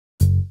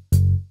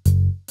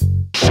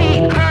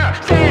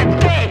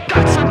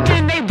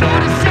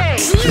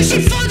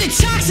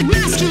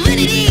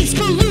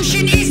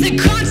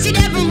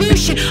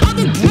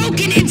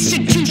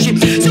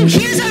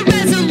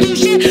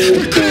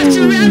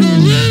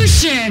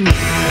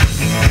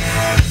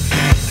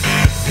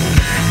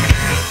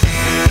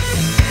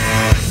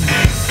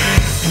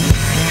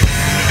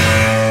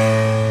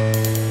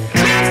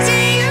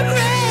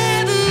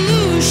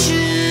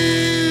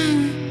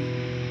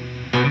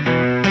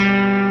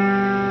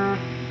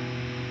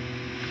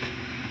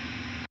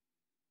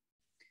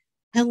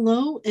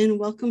Hello and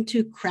welcome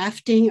to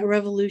Crafting a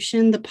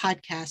Revolution, the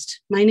podcast.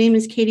 My name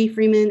is Katie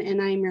Freeman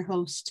and I am your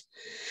host.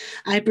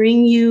 I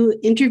bring you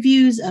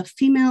interviews of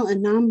female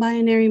and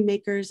non-binary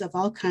makers of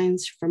all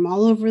kinds from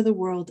all over the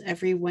world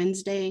every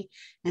Wednesday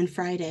and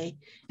Friday.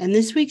 And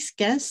this week's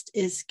guest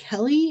is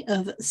Kellie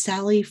of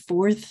Sally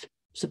Forth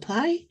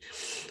Supply.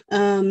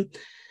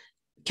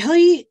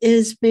 Kellie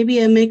is maybe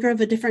a maker of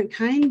a different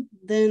kind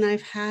than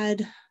I've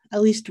had,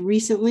 at least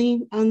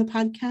recently, on the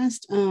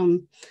podcast.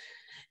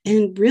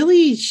 And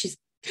really, she's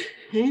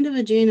kind of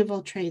a Jane of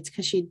all trades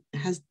because she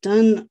has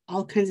done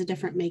all kinds of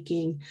different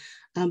making,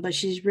 but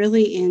she's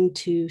really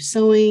into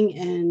sewing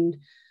and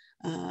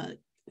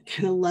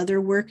kind of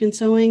leather work and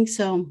sewing.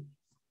 So,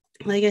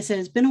 like I said,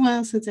 it's been a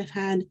while since I've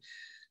had,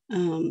 a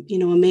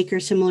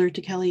maker similar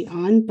to Kellie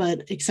on,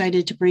 but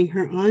excited to bring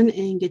her on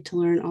and get to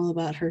learn all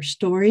about her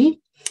story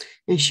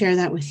and share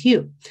that with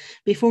you.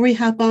 Before we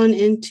hop on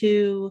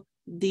into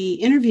the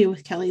interview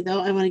with Kellie,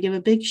 though, I want to give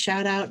a big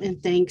shout out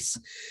and thanks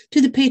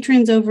to the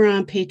patrons over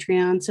on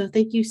Patreon. So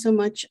thank you so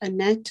much,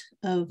 Annette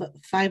of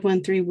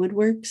 513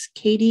 Woodworks,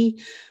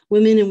 Katie,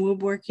 Women in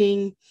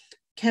Woodworking,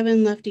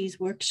 Kevin Lefty's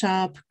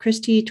Workshop,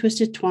 Christy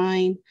Twisted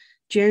Twine,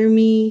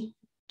 Jeremy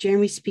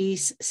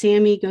Speece,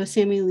 Sammy Go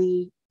Sammy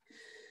Lee,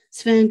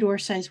 Sven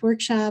Dorsey's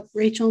Workshop,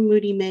 Rachel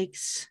Moody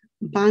Makes,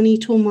 Bonnie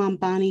Toolmom,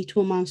 Bonnie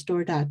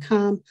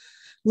Toolmomstore.com,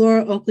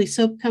 Laura Oakley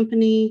Soap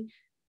Company,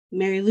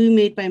 Mary Lou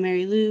Made by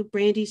Mary Lou,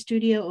 Brandy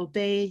Studio,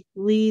 Obey,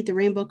 Lee, the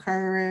Rainbow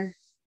Carver,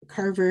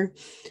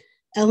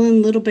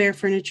 Ellen Little Bear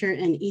Furniture,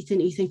 and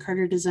Ethan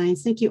Carter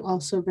Designs. Thank you all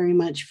so very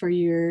much for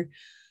your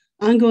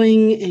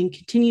ongoing and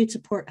continued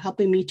support,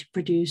 helping me to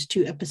produce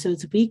 2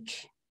 episodes a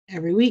week,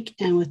 every week.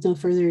 And with no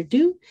further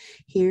ado,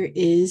 here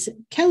is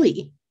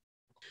Kellie.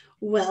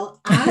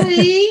 Well,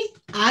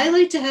 I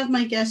like to have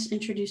my guests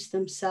introduce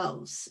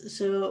themselves.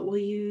 So will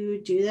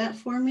you do that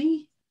for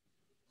me?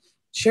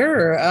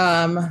 Sure.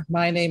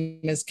 My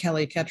name is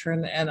Kellie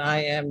Ketron, and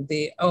I am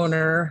the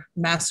owner,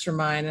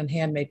 mastermind, and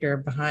hand maker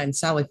behind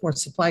Sally Forth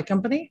Supply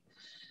Company.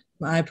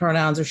 My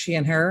pronouns are she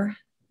and her.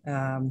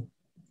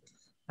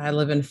 I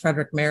live in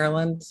Frederick,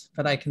 Maryland,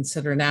 but I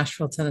consider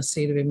Nashville,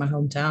 Tennessee to be my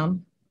hometown.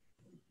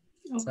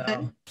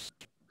 Okay.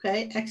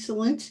 Okay,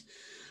 excellent.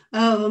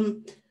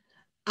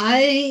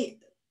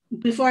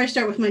 Before I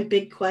start with my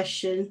big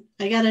question,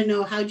 I got to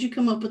know, how'd you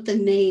come up with the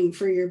name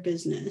for your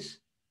business?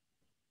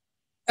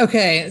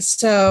 Okay,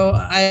 so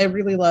I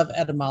really love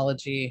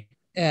etymology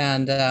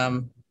and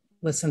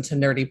listen to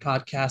nerdy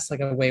podcasts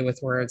like A Way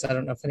with Words. I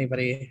don't know if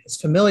anybody is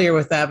familiar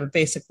with that, but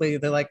basically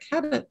they're like,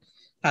 how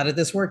did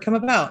this word come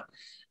about?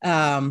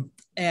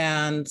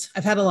 And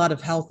I've had a lot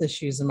of health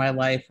issues in my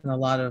life and a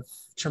lot of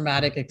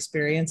traumatic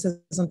experiences,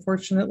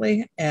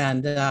 unfortunately.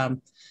 And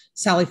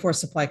Sally Forth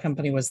Supply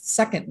Company was the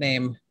second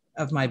name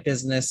of my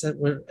business. It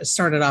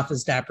started off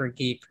as Dapper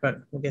Geek,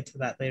 but we'll get to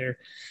that later.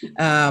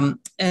 And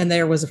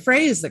there was a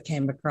phrase that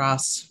came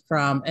across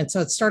and so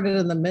it started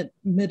in the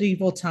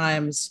medieval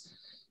times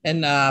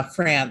in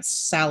France.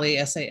 Sally,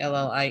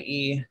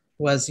 Sallie,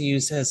 was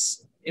used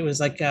as, it was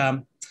like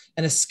an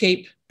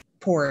escape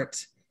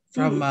port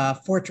from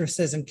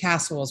fortresses and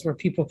castles where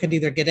people could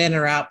either get in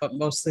or out, but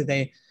mostly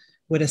they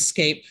would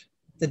escape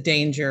the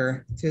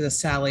danger through the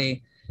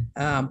Sally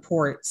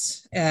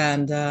ports.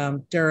 And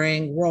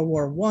during World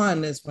War I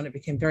is when it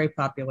became very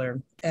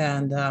popular.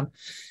 And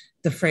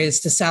the phrase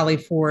 "to sally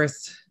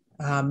forth"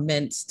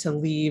 meant to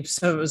leave.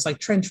 So it was like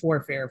trench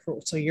warfare.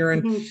 So you're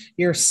in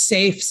your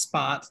safe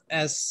spot,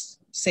 as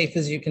safe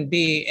as you can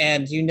be.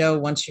 And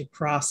once you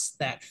cross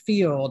that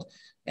field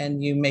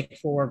and you make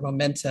forward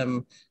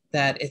momentum,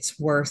 that it's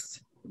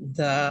worth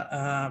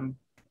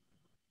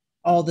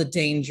all the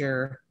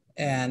danger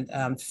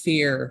and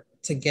fear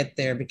to get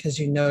there, because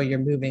you're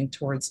moving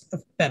towards a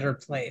better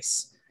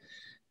place.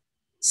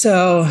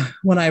 So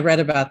when I read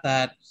about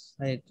that,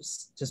 I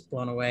just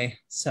blown away.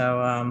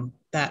 So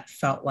that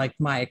felt like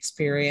my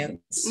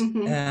experience.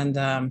 And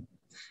and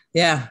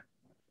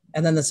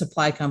then the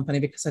supply company,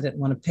 because I didn't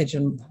want to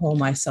pigeonhole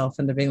myself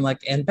into being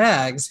like "and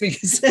bags,"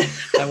 because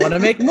I want to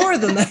make more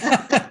than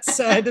that.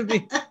 So I had to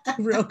be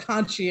real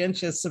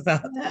conscientious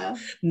about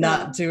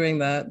not doing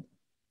that.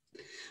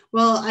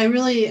 Well, I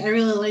really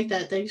like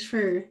that. Thanks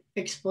for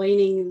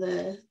explaining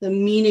the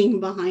meaning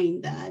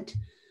behind that.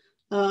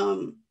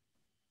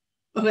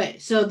 Okay,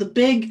 so the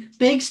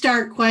big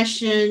start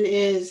question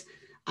is,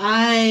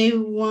 I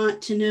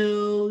want to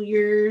know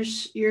your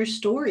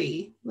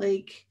story,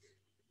 like,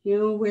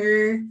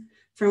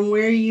 from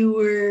where you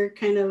were,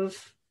 kind of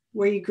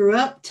where you grew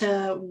up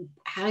to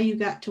how you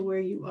got to where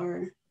you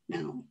are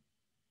now.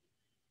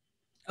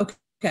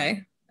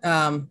 Okay.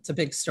 It's a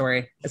big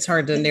story. It's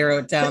hard to narrow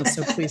it down.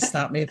 So please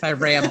stop me if I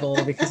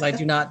ramble, because I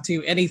do not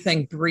do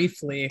anything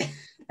briefly,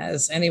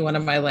 as anyone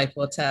in my life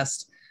will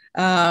attest.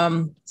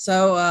 Born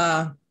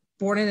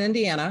in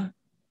Indiana.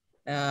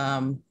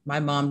 My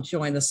mom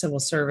joined the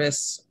civil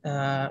service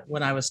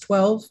when I was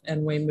 12,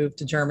 and we moved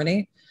to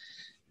Germany,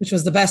 which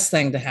was the best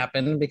thing to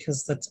happen,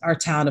 because our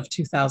town of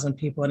 2,000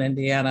 people in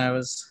Indiana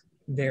was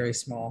very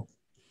small.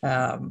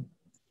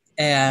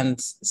 And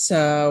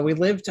so we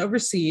lived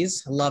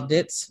overseas, loved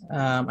it.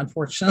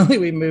 Unfortunately,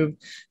 we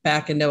moved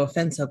back, in no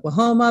offense,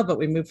 Oklahoma, but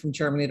we moved from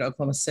Germany to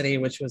Oklahoma City,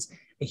 which was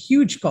a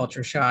huge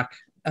culture shock,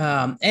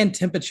 and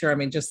temperature. I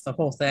mean, just the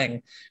whole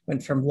thing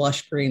went from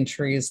lush green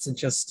trees to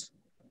just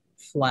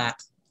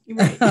flat.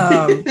 Right.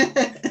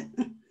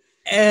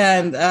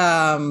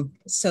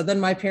 So then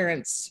my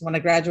parents, when I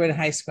graduated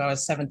high school, I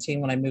was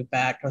 17 when I moved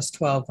back. I was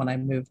 12 when I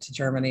moved to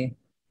Germany.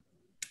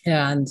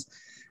 And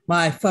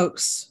my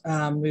folks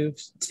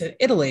moved to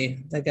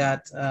Italy. They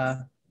got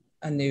a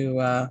new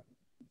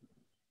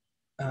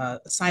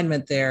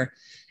assignment there.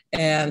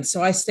 And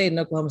so I stayed in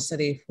Oklahoma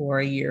City for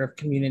a year of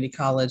community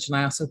college. And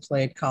I also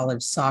played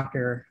college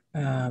soccer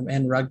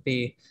and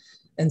rugby.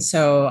 And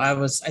so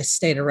I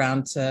stayed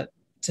around to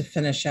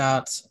finish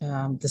out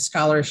the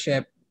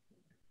scholarship.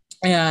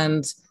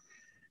 And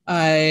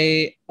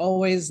I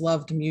always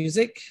loved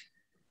music.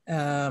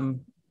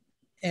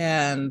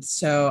 And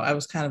so I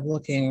was kind of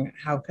looking,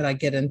 how could I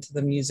get into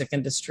the music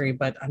industry,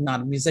 but I'm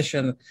not a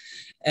musician.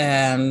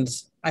 And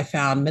I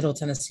found Middle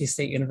Tennessee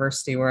State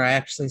University, where I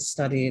actually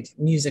studied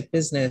music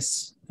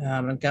business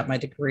and got my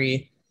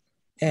degree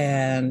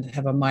and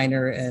have a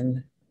minor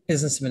in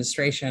business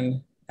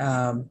administration.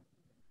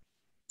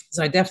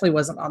 So I definitely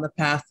wasn't on the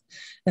path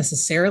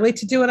necessarily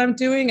to do what I'm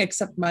doing,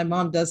 except my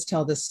mom does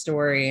tell this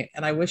story,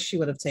 and I wish she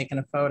would have taken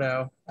a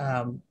photo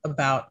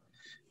about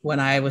when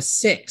I was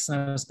 6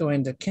 and I was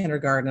going to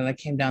kindergarten, and I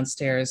came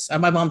downstairs.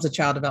 My mom's a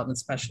child development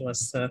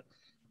specialist, to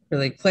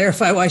really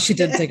clarify why she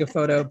didn't take a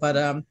photo.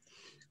 But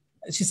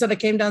she said I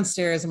came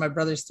downstairs in my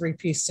brother's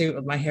 3-piece suit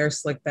with my hair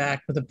slicked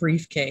back with a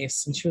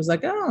briefcase. And she was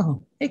like,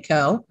 "Oh, hey,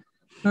 Kel,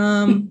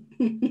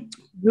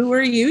 who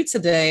are you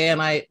today?"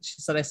 And I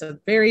said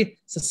very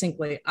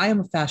succinctly, "I am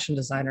a fashion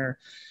designer."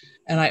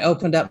 And I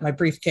opened up my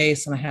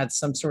briefcase and I had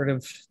some sort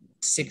of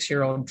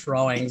 6-year-old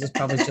drawings. It's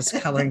probably just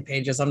coloring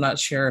pages, I'm not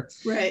sure.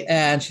 Right.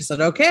 And she said,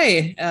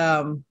 "Okay."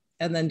 And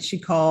then she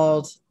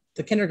called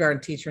the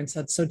kindergarten teacher and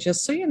said, "So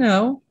just so you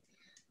know,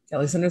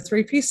 Kellie's in her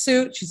 3-piece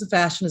suit. She's a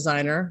fashion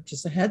designer,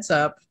 just a heads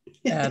up."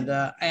 And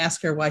I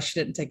asked her why she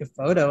didn't take a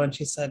photo. And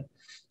she said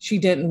she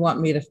didn't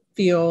want me to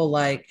feel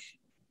like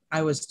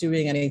I was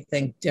doing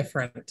anything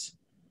different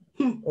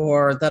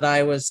or that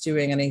I was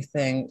doing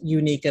anything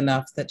unique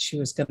enough that she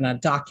was going to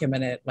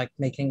document it, like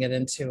making it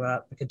into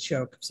like a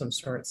joke of some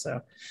sort.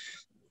 So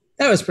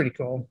that was pretty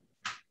cool.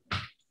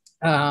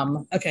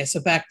 Okay,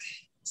 so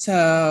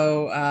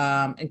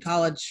in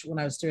college, when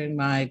I was doing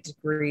my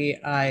degree,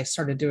 I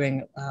started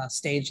doing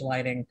stage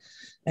lighting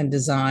and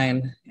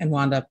design, and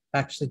wound up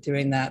actually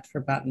doing that for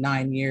about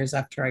 9 years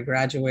after I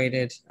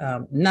graduated.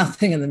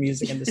 Nothing in the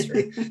music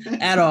industry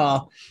at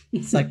all.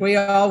 It's like we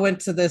all went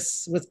to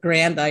this with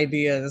grand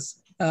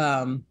ideas.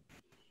 And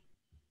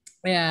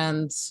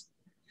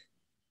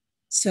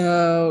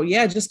so,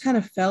 yeah, just kind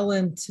of fell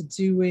into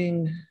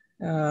doing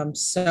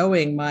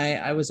sewing.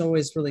 I was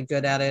always really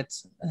good at it.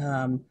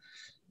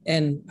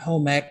 In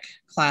home ec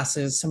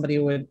classes, somebody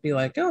would be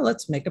like, "Oh,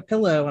 let's make a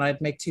pillow," and I'd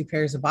make 2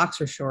 pairs of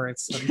boxer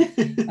shorts.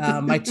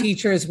 And, my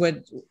teachers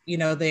would,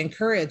 they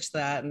encouraged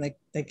that, and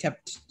they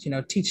kept,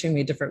 teaching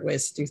me different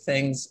ways to do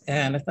things.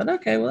 And I thought,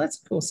 okay, well,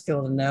 that's a cool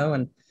skill to know,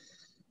 and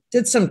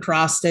did some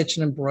cross stitch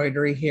and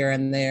embroidery here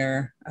and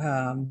there.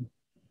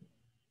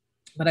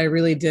 But I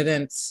really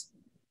didn't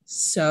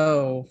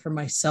sew for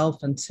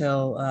myself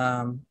until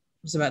it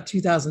was about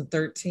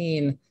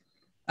 2013.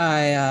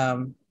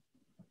 I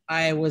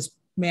was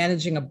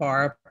managing a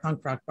bar, a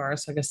punk rock bar,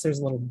 so I guess there's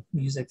a little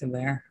music in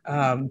there.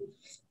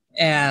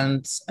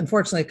 And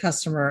unfortunately, a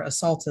customer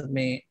assaulted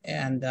me,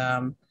 and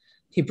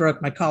he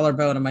broke my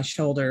collarbone and my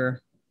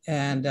shoulder,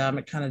 and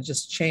it kind of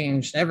just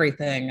changed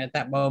everything at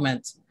that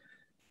moment.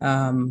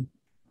 And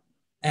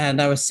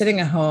I was sitting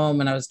at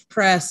home, and I was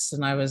depressed,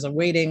 and I was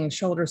awaiting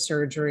shoulder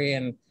surgery,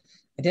 and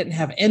I didn't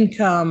have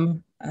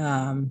income.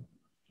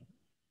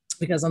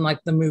 Because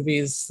unlike the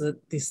movies,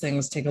 these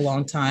things take a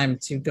long time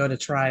to go to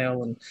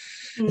trial, and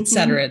et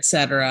cetera, et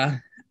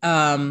cetera.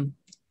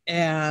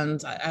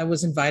 And I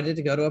was invited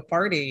to go to a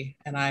party,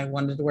 and I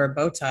wanted to wear a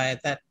bow tie.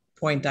 At that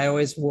point, I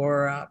always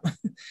wore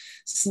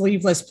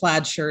sleeveless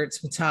plaid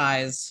shirts with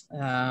ties.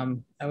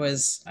 I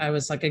was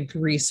like a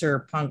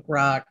greaser, punk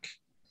rock,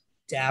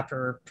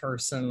 dapper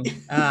person.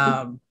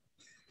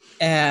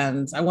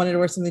 And I wanted to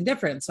wear something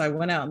different. So I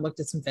went out and looked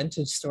at some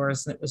vintage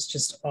stores, and it was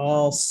just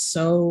all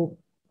so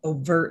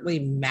overtly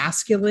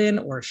masculine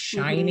or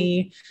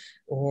shiny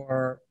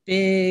or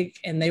big,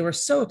 and they were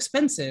so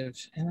expensive.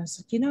 And I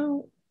was like,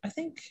 I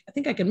think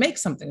I can make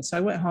something. So I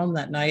went home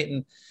that night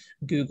and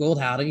Googled,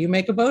 how do you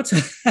make a bow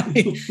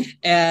tie?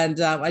 And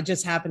I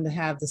just happened to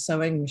have the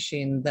sewing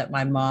machine that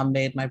my mom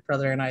made my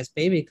brother and I's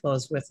baby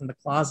clothes with in the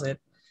closet,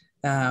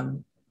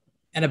 and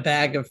a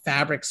bag of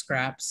fabric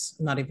scraps.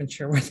 I'm not even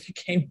sure where they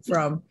came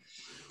from.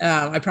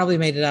 I probably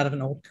made it out of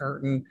an old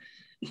curtain.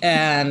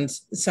 And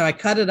so I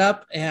cut it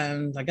up,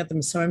 and I got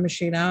the sewing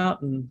machine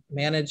out and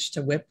managed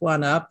to whip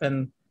one up.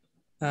 And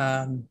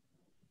I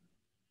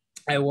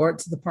wore it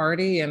to the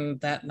party, and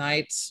that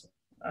night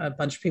a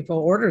bunch of people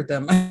ordered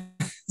them.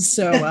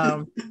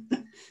 So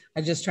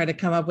I just tried to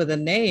come up with a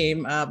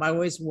name. I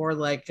always wore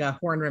like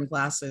horn rimmed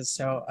glasses.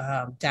 So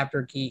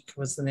Dapper Geek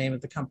was the name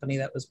of the company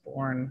that was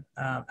born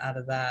out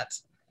of that.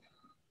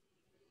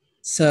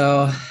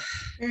 So,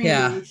 Very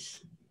yeah.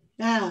 nice.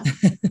 Yeah.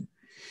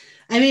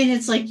 I mean,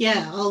 it's like,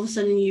 yeah, all of a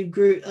sudden you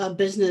grew a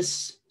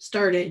business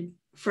started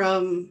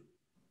from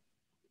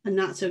a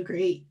not so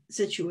great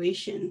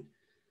situation.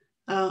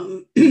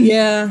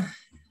 Yeah.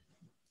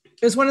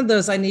 It was one of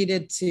those I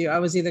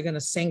was either going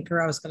to sink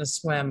or I was going to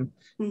swim.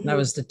 Mm-hmm. And I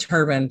was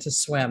determined to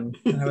swim.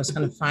 And I was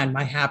going to find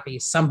my happy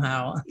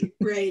somehow.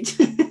 Right.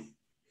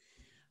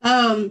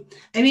 I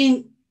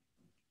mean,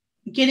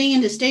 getting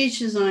into stage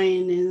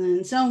design and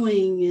then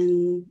sewing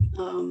and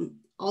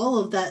all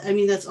of that, I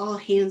mean, that's all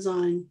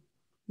hands-on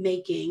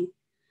making.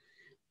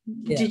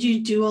 Yeah. Did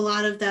you do a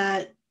lot of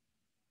that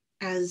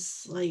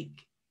as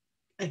like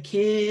a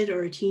kid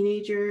or a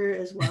teenager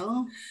as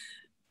well?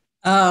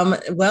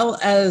 Well,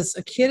 as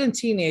a kid and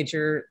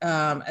teenager,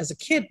 as a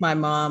kid, my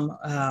mom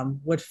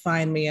would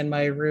find me in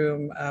my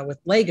room with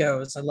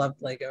Legos. I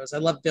loved Legos. I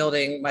loved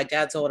building my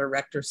dad's old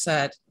erector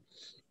set,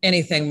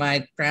 anything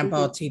my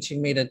grandpa teaching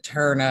me to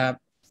turn a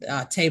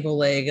table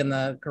leg in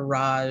the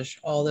garage,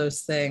 all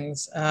those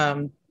things.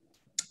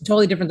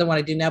 Totally different than what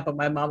I do now, but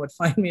my mom would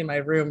find me in my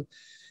room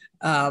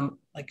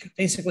like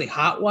basically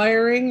hot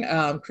wiring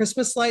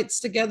Christmas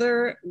lights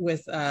together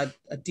with a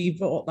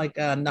D-volt, like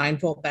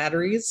 9-volt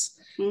batteries.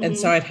 And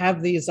so I'd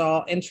have these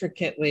all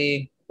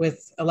intricately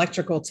with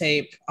electrical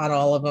tape on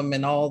all of them,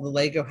 and all the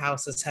Lego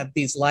houses had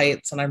these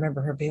lights. And I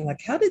remember her being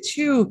like, how did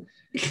you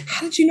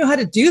know how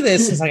to do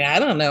this? It's like, I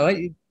don't know.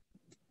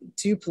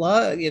 You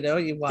plug,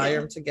 you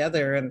wire them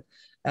together. And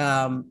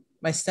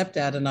my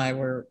stepdad and I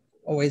were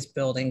always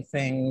building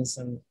things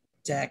and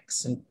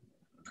decks and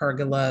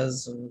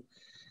pergolas,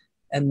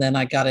 and then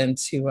I got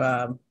into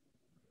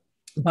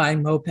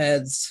buying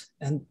mopeds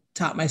and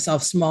taught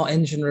myself small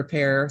engine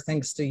repair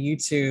thanks to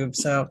YouTube.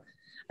 So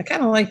I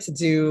kind of like to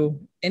do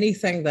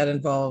anything that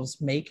involves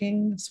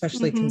making,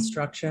 especially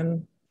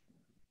construction.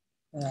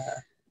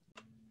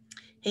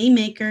 Hey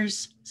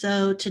makers.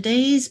 So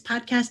today's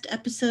podcast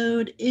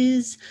episode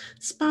is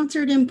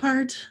sponsored in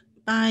part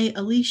by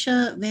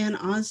Alicia Van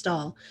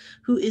Osdal,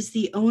 who is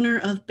the owner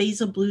of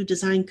Basil Blue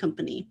Design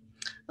Company.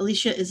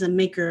 Alicia is a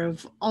maker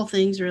of all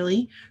things,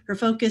 really. Her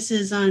focus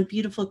is on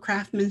beautiful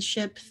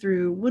craftsmanship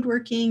through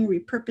woodworking,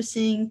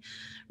 repurposing,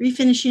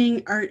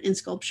 refinishing, art, and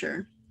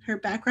sculpture. Her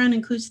background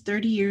includes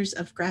 30 years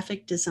of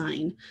graphic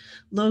design,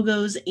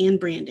 logos, and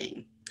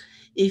branding.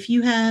 If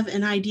you have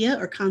an idea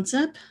or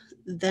concept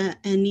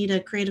and need a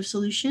creative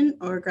solution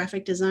or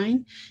graphic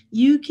design,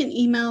 you can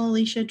email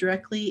Alicia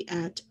directly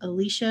at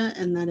Alicia,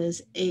 and that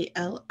is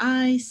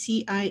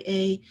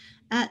ALICIA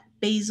at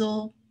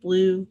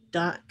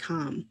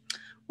basilblue.com.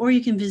 Or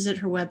you can visit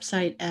her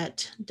website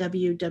at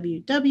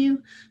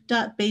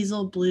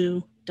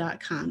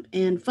www.basilblue.com.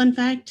 And fun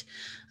fact,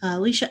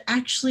 Alicia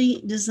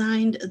actually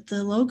designed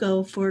the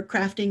logo for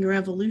Crafting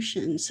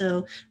Revolution.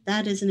 So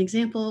that is an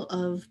example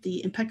of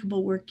the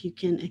impeccable work you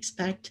can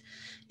expect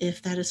if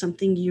that is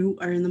something you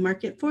are in the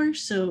market for.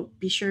 So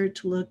be sure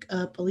to look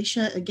up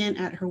Alicia again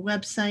at her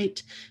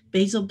website,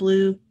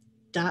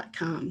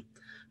 basilblue.com.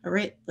 All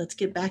right, let's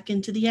get back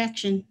into the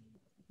action.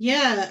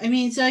 Yeah, I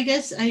mean, so I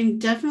guess I'm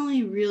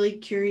definitely really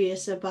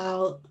curious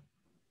about,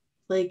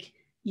 like,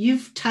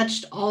 you've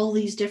touched all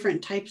these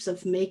different types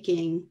of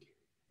making.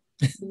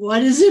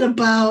 What is it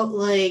about,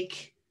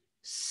 like,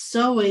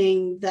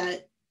 sewing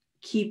that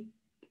keeps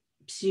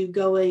you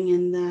going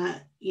in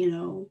that,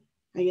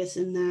 I guess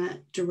in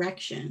that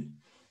direction?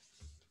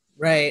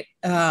 Right.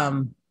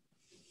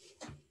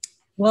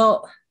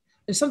 Well,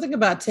 there's something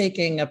about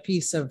taking a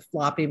piece of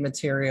floppy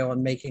material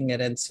and making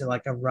it into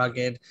like a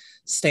rugged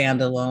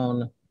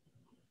standalone,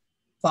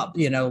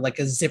 like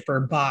a zipper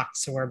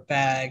box or a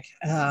bag.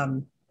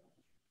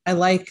 I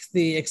like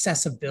the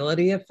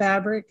accessibility of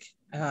fabric.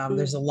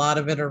 There's a lot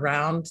of it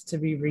around to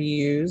be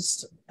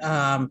reused.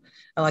 I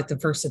like the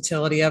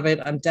versatility of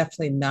it. I'm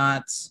definitely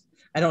not,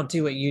 I don't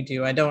do what you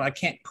do. I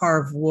can't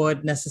carve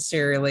wood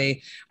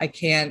necessarily. I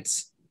can't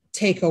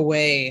take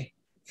away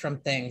from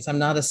things. I'm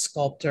not a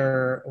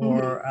sculptor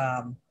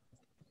or,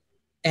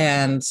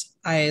 and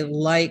I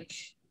like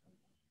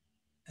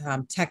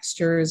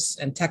textures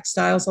and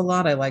textiles a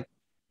lot. I like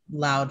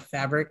loud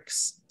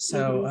fabrics.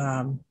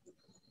 So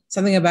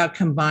something about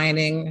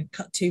combining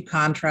two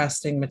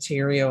contrasting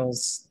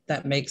materials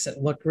that makes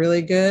it look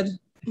really good.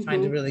 I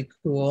find it really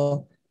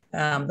cool.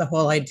 The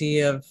whole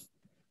idea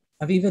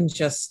of even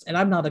just, and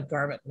I'm not a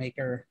garment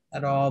maker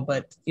at all,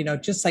 but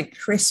just like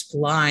crisp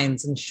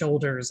lines and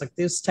shoulders, like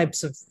those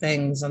types of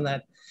things, and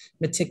that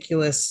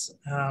meticulous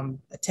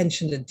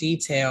attention to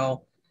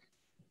detail.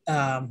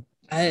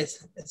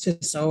 It's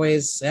just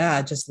always,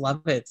 I just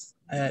love it.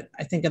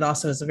 I think it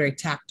also is a very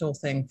tactile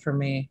thing for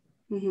me.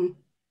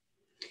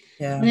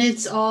 Yeah. And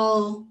it's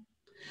all,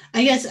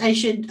 I guess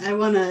I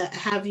want to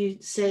have you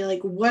say,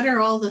 like, what are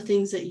all the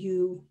things that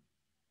you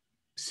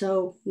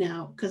sew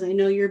now? Because I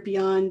know you're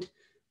beyond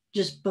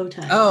just bow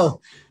ties.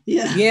 Oh,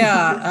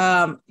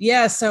 yeah.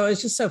 Yeah. So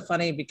it's just so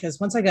funny because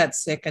once I got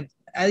sick,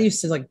 I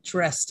used to like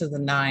dress to the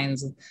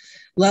nines, and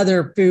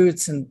leather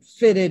boots and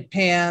fitted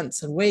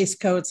pants and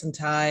waistcoats and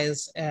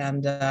ties.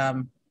 And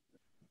that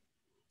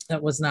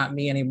was not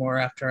me anymore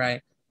after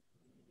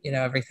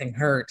everything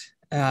hurt.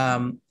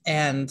 And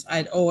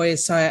I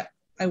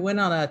went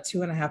on a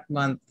 2.5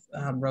 month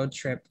road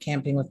trip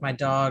camping with my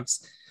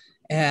dogs.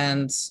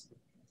 And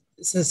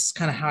this is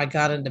kind of how I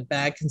got into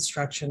bag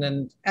construction.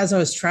 And as I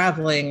was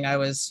traveling, I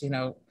was,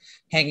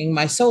 hanging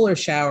my solar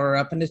shower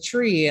up in a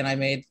tree. And I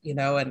made,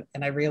 and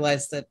I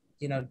realized that,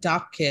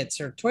 dock kits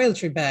or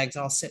toiletry bags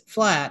all sit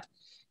flat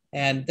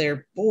and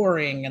they're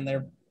boring and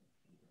they're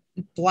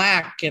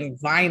black and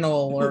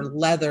vinyl or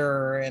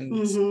leather.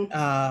 And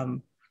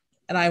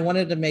I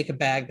wanted to make a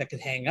bag that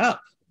could hang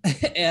up.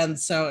 And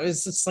so it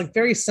was just like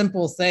very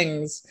simple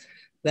things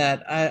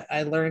that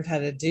I learned how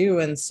to do.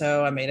 And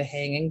so I made a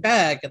hanging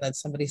bag. And then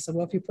somebody said,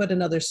 well, if you put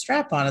another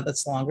strap on it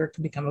that's longer, it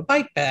can become a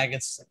bike bag.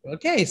 It's like,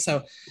 okay.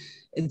 So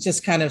it's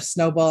just kind of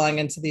snowballing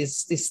into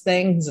these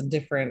things and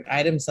different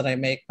items that I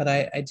make. But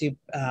I do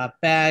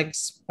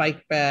bags,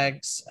 bike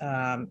bags,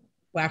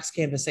 wax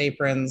canvas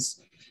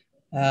aprons,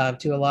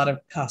 do a lot of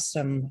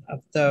custom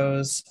of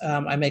those.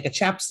 I make a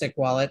chapstick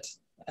wallet.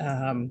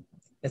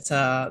 It's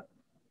a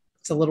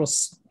little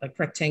like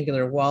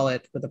rectangular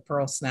wallet with a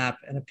pearl snap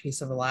and a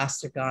piece of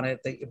elastic on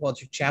it that you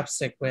hold your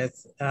chapstick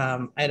with.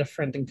 I had a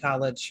friend in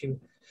college who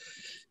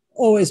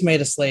always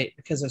made us late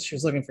because she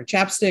was looking for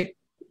chapstick,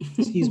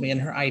 in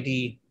her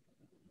ID.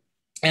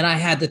 And I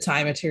had the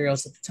tie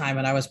materials at the time,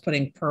 and I was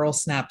putting pearl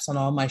snaps on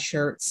all my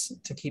shirts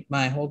to keep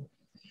my whole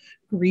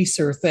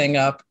greaser thing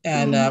up.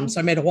 And so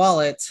I made a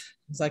wallet. I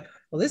was like,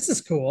 well, this is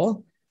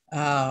cool.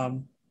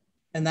 And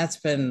that's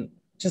been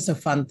just a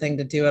fun thing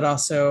to do. It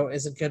also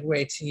is a good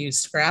way to use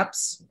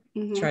scraps,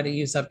 try to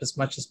use up as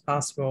much as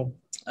possible.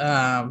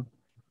 What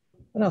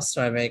else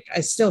do I make? I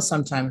still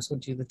sometimes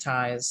would do the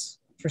ties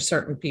for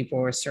certain people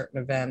or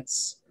certain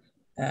events,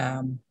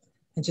 and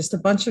just a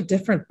bunch of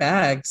different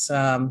bags.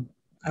 I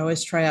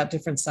always try out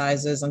different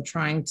sizes. I'm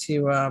trying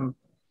to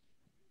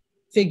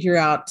figure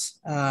out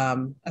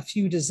a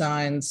few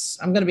designs.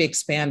 I'm going to be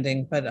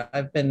expanding, but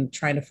I've been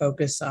trying to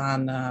focus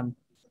on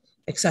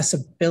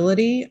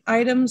accessibility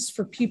items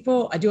for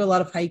people. I do a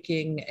lot of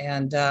hiking,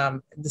 and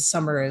the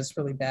summer is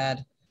really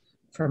bad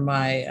for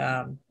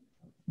my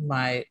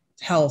my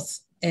health,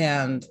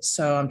 and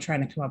so I'm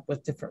trying to come up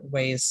with different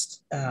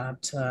ways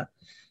to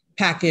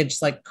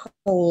package like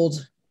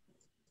cold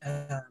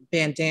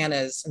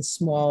bandanas in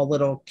small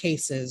little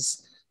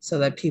cases, so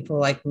that people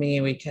like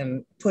me, we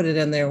can put it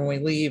in there when we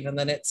leave, and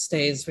then it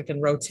stays. We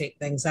can rotate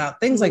things out,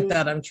 things like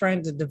that. I'm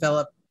trying to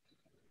develop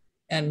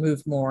and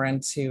move more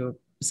into,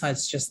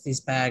 besides just these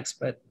bags,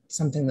 but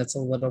something that's a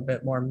little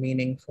bit more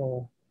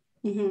meaningful.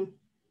 And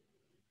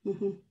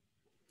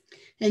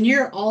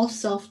you're all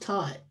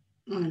self-taught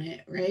on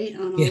it, right?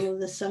 On all of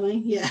the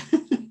sewing? Yeah.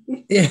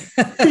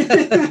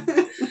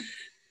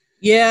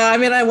 Yeah. I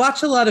mean, I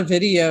watch a lot of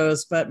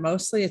videos, but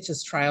mostly it's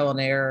just trial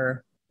and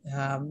error.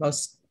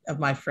 Most of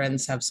my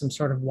friends have some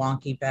sort of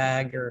wonky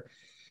bag or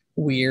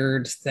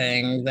weird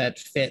thing that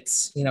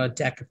fits, a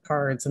deck of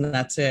cards, and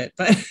that's it.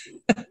 But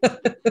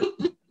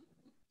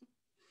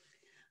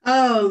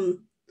how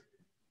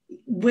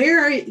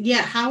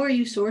are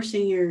you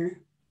sourcing your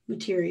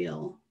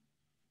material?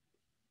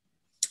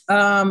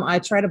 I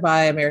try to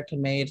buy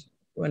American made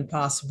when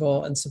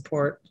possible and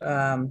support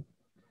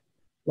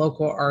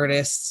local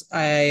artists.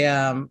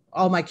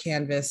 All my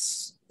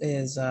canvas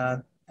is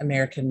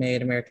American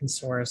made, American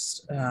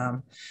sourced.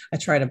 I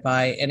try to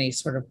buy any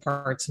sort of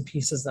parts and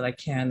pieces that I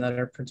can that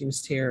are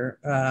produced here.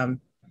 Kind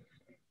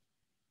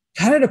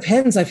of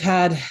depends. I've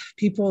had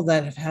people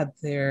that have had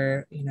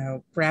their,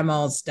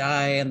 grandmas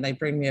die, and they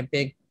bring me a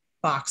big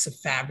box of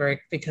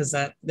fabric because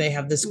that they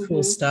have this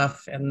cool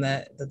stuff and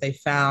that they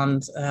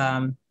found.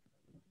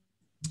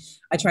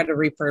 I try to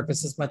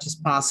repurpose as much as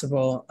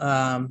possible.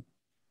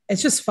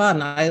 It's just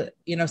fun.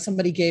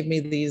 Somebody gave me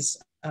these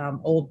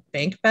old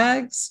bank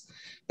bags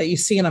that you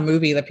see in a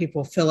movie that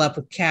people fill up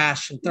with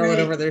cash and throw it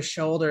over their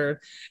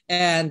shoulder.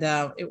 And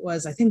it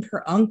was, I think,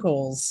 her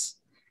uncle's.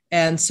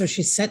 And so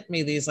she sent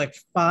me these like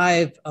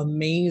 5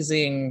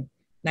 amazing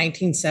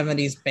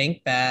 1970s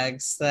bank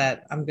bags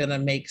that I'm going to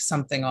make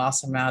something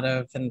awesome out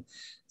of. And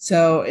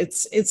so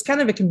it's kind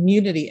of a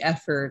community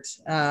effort.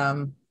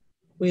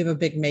 We have a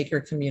big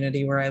maker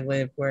community where I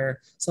live,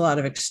 where it's a lot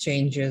of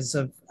exchanges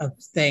of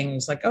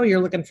things like, oh, you're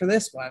looking for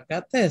this? Well, I've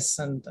got this.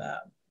 And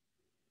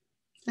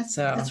that's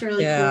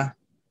really cool.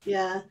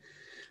 Yeah.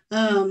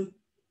 I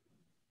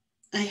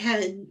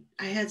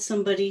had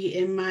somebody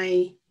in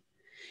my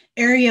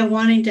area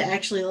wanting to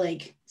actually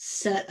like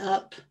set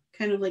up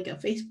kind of like a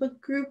Facebook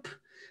group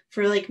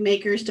for like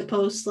makers to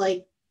post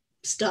like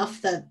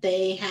stuff that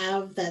they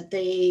have, that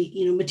they,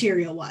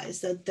 material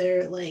wise, that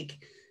they're like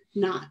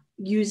not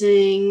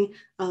using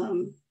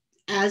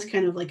as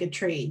kind of like a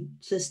trade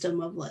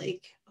system of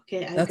like,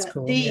 okay, I've got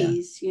cool,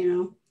 these,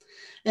 and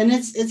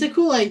it's a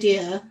cool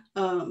idea.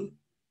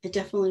 It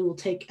definitely will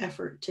take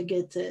effort to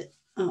get it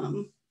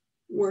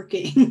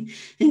working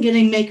and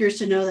getting makers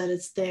to know that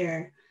it's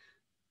there.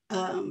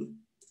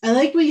 I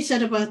like what you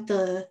said about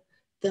the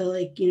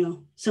like,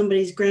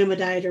 somebody's grandma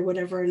died or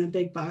whatever in a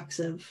big box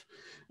of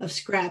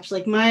scraps.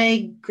 Like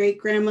my great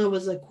grandma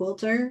was a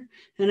quilter,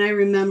 and I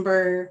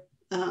remember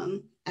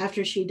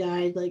after she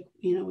died, like,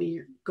 we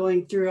were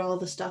going through all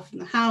the stuff in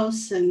the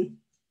house, and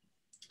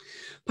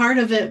part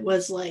of it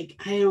was like,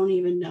 I don't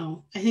even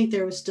know. I think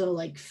there was still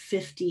like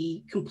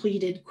 50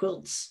 completed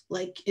quilts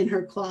like in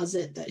her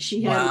closet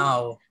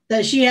Wow.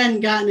 that she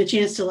hadn't gotten a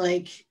chance to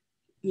like,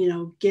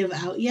 give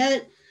out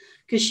yet.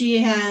 Cause she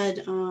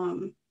had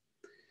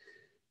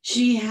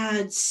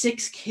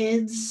 6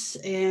 kids,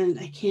 and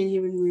I can't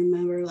even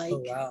remember, like,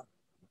 Oh, wow.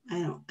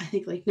 I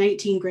think like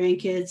 19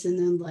 grandkids and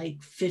then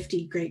like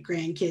 50 great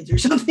grandkids or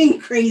something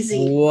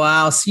crazy.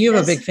 Wow. So you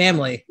have a big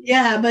family.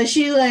 Yeah, but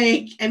she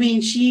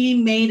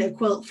made a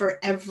quilt for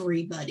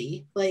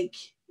everybody, like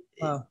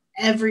Wow.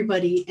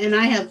 everybody. And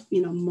I have,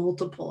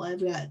 multiple.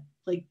 I've got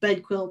like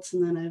bed quilts,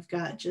 and then I've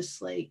got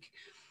just like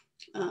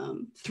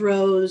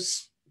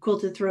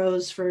quilted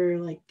throws for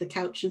like the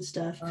couch and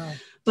stuff. Wow.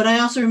 But I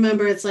also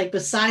remember it's like,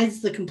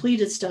 besides the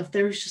completed stuff,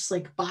 there was just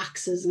like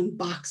boxes and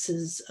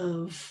boxes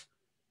of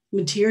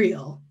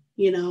material,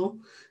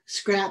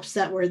 scraps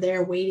that were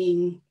there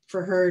waiting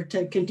for her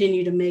to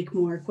continue to make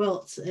more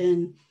quilts.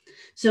 And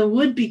so it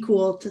would be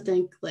cool to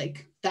think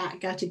like that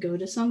got to go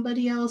to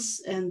somebody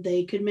else and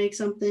they could make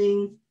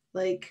something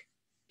like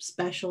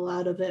special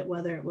out of it,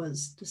 whether it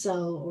was to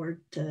sell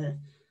or to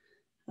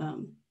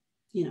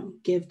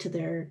give to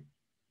their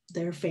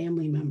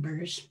family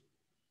members.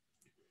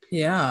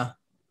 Yeah.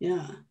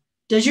 Yeah.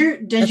 That's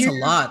a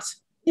lot.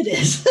 It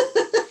is.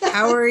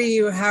 How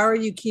are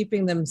you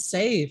keeping them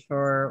safe,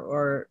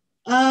 or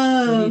what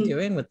are you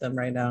doing with them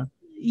right now?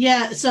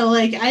 Yeah, so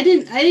like I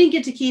didn't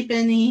get to keep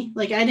any,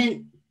 like I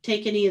didn't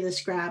take any of the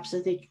scraps.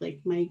 I think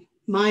like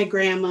my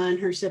grandma and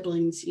her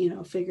siblings,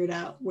 figured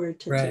out where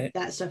to take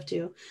that stuff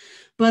to.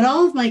 But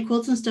all of my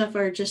quilts and stuff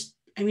are just,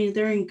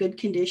 they're in good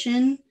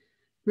condition,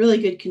 really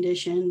good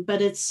condition,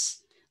 but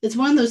it's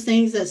one of those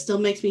things that still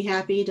makes me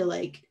happy to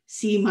like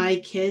see my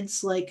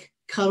kids like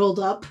cuddled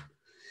up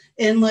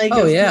in like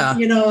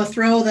a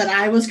throw that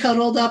I was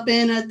cuddled up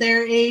in at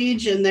their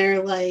age, and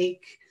they're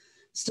like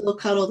still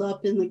cuddled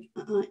up in the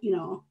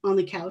on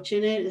the couch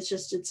in it.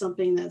 It's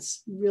something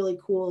that's really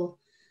cool.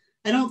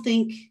 I don't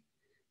think,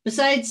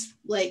 besides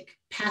like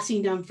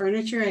passing down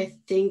furniture, I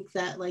think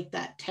that like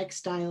that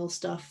textile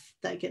stuff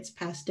that gets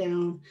passed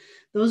down,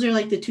 those are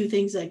like the 2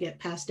 things that get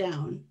passed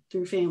down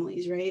through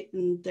families, right?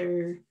 And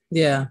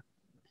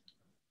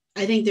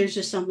I think there's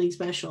just something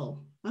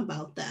special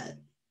about that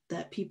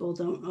people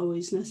don't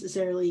always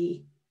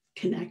necessarily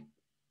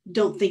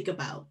don't think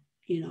about.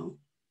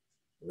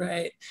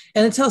 Right.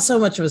 And it tells so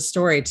much of a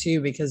story too,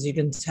 because you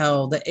can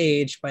tell the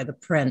age by the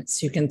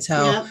prints. You can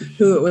tell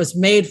who it was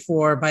made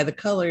for by the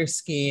color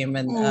scheme.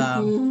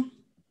 And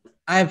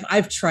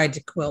I've tried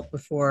to quilt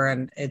before,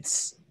 and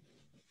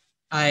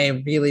I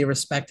really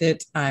respect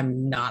it.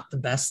 I'm not the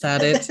best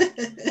at it.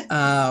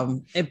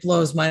 It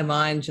blows my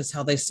mind just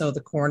how they sew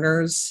the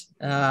corners.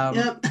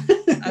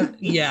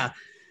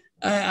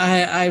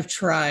 I've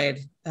tried.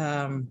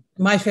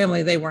 My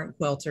family, they weren't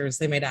quilters.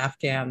 They made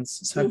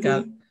Afghans. So I've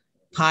got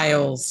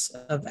piles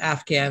of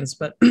Afghans,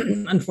 but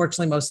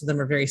unfortunately most of them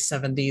are very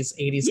 70s,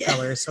 80s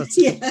colors. So it's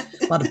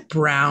a lot of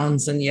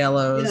browns and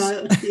yellows.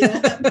 But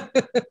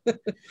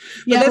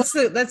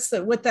that's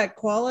the with that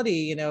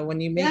quality,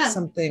 when you make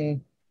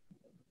something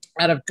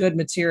out of good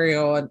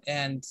material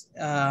and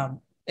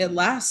it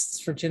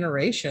lasts for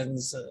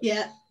generations.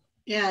 Yeah,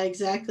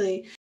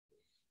 exactly.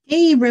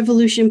 Hey,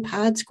 Revolution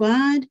Pod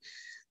Squad.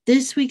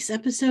 This week's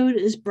episode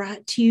is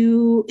brought to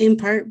you in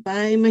part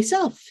by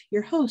myself,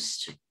 your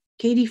host,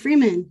 Katie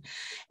Freeman.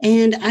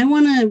 And I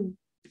want to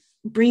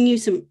bring you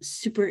some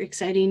super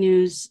exciting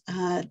news.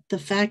 The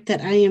fact that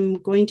I am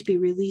going to be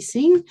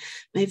releasing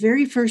my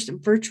very first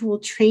virtual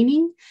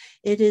training.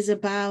 It is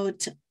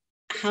about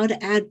how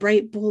to add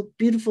bright, bold,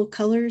 beautiful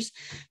colors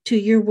to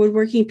your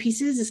woodworking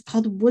pieces. It's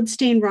called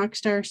Woodstain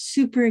Rockstar.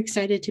 Super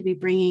excited to be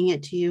bringing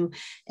it to you,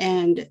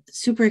 and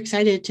super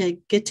excited to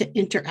get to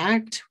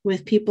interact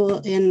with people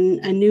in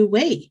a new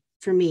way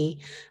for me.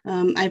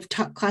 I've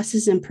taught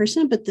classes in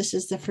person, but this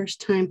is the first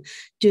time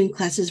doing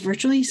classes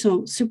virtually.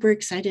 So super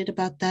excited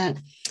about that.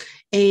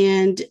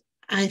 And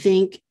I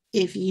think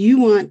if you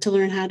want to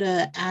learn how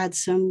to add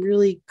some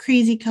really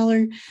crazy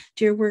color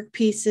to your work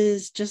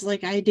pieces, just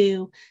like I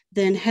do,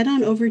 then head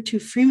on over to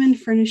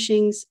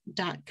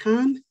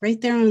freemanfurnishings.com. Right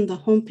there on the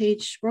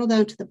homepage, scroll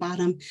down to the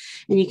bottom,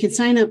 and you can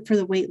sign up for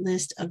the wait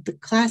list of the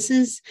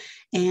classes,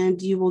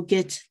 and you will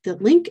get the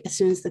link as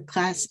soon as the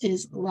class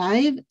is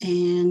live.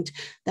 And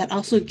that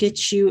also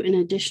gets you an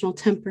additional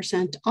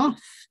 10%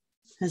 off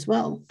as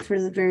well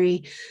for the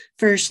very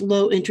first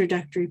low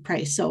introductory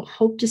price. So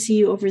hope to see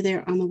you over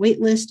there on the wait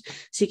list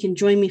so you can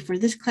join me for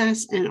this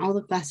class and all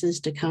the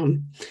classes to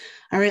come.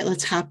 All right,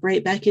 let's hop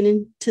right back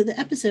into the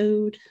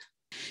episode.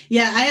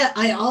 Yeah,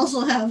 I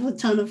also have a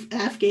ton of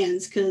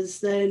Afghans, because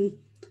then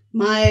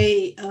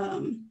my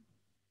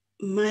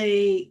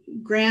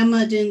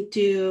grandma didn't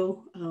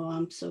do,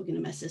 I'm so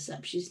gonna mess this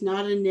up. She's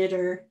not a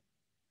knitter.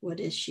 What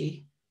is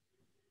she?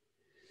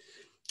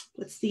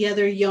 what's the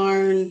other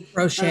yarn?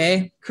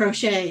 Crochet.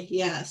 Crochet.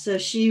 Yeah. So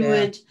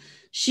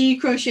she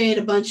crocheted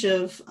a bunch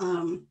of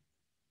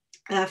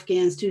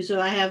Afghans too. So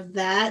I have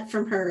that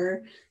from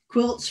her,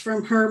 quilts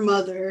from her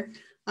mother.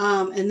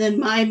 And then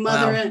my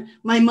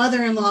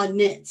mother-in-law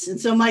knits. And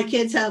so my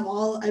kids have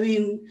all, I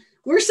mean,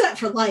 we're set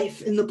for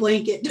life in the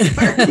blanket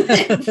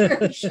department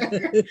for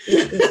sure.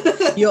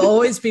 You'll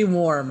always be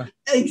warm.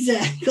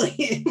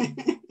 Exactly.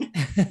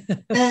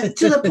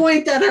 To the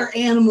point that our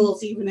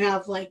animals even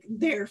have like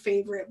their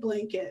favorite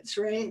blankets,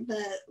 right?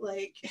 That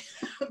like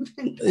have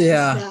been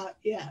passed out.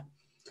 Yeah.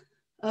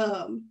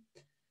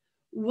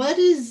 What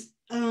is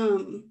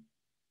when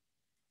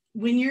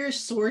you're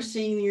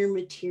sourcing your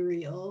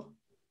material,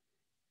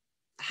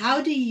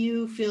 how do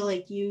you feel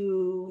like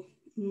you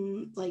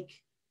like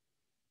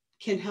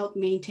can help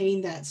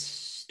maintain that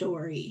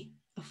story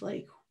of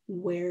like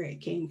where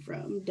it came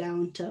from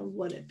down to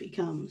what it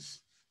becomes?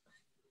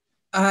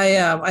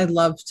 I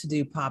love to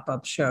do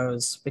pop-up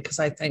shows because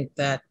I think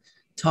that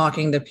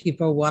talking to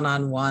people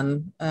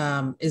one-on-one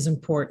is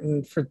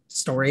important for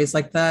stories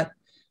like that.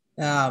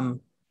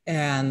 And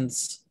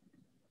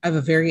I have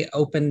a very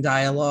open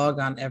dialogue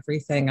on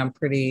everything. I'm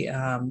pretty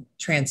I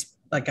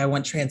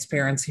want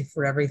transparency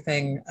for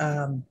everything.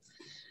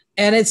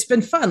 And it's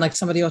been fun. Like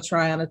somebody will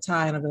try on a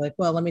tie and I'll be like,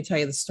 well, let me tell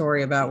you the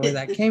story about where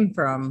that came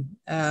from.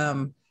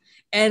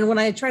 And when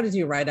I try to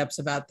do write-ups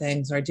about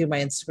things or I do my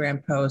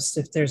Instagram posts,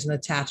 if there's an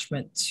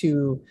attachment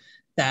to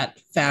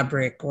that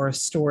fabric or a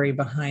story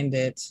behind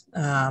it,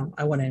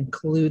 I want to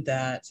include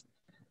that.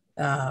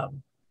 I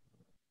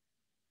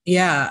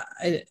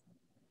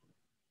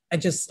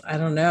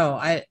don't know.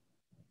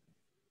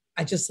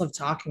 I just love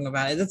talking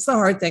about it. That's the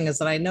hard thing, is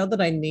that I know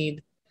that I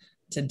need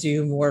to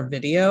do more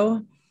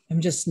video. I'm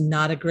just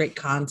not a great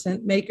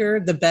content maker.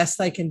 The best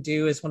I can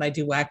do is when I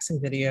do waxing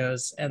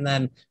videos and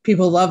then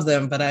people love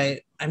them, but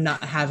I'm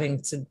not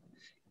having to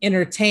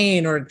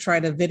entertain or try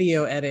to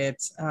video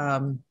edit.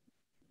 And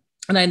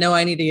I know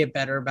I need to get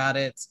better about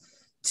it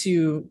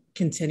to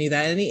continue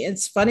that. And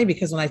it's funny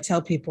because when I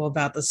tell people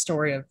about the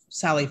story of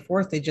Sally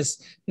Forth, they go,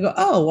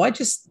 oh, well, I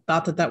just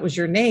thought that was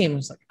your name.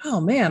 It's like,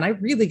 oh man, I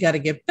really got to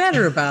get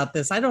better about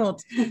this. I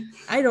don't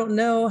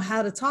know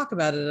how to talk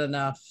about it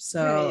enough.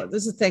 So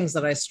Those are things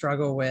that I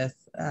struggle with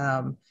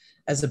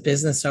as a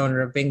business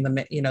owner, of being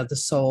the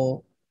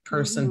sole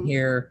person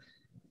here,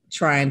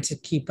 trying to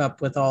keep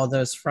up with all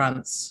those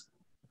fronts.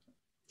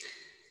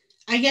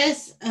 I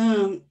guess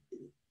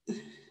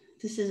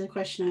this is a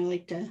question I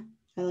like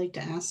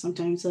to ask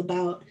sometimes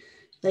about,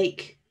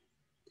 like,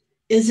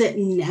 is it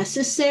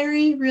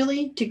necessary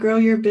really to grow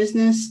your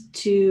business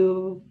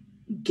to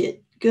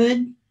get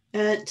good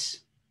at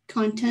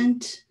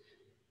content?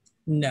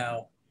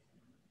 No,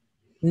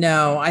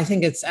 I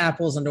think it's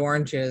apples and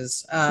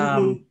oranges.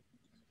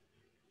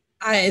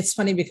 It's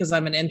funny because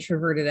I'm an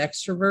introverted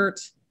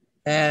extrovert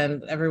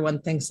and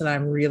everyone thinks that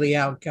I'm really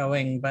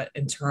outgoing, but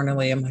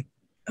internally I'm like,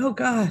 oh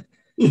God,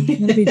 I'm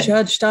going to be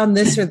judged on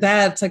this or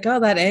that. It's like,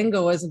 oh, that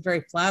angle isn't very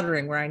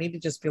flattering, where I need to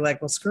just be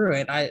like, well, screw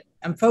it.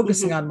 I'm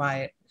focusing on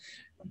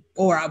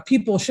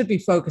people should be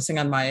focusing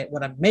on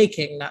what I'm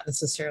making, not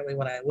necessarily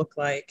what I look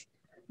like.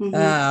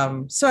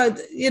 So,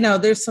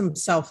 there's some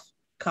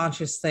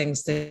self-conscious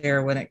things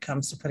there when it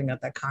comes to putting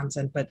out that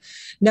content. But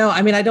no,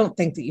 I mean, I don't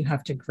think that you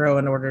have to grow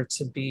in order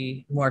to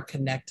be more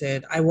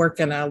connected. I work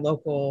in a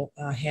local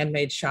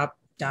handmade shop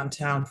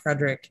downtown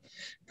Frederick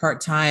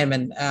part-time,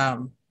 and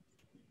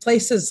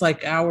places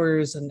like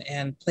ours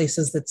and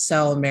places that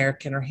sell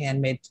American or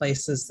handmade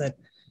places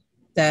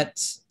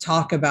that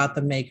talk about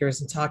the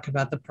makers and talk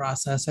about the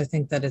process. I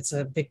think that it's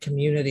a big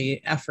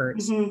community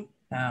effort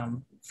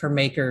for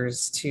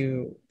makers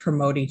to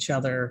promote each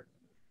other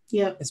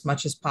as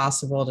much as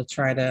possible, to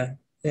try to,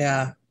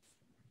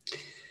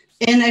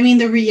 And I mean,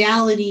 the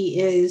reality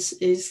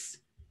is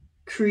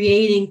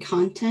creating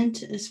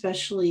content,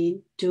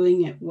 especially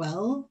doing it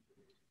well,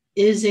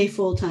 is a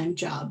full-time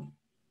job.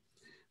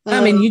 I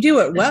mean, you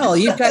do it well.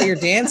 You've got your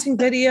dancing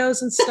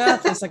videos and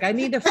stuff. It's like, I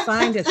need to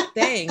find a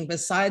thing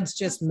besides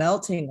just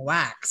melting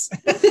wax.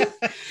 I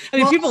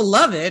mean, people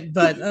love it,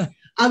 but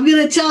I'm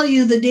going to tell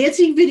you, the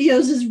dancing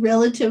videos is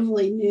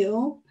relatively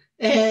new.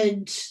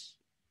 And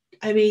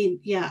I mean,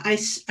 I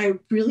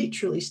really,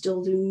 truly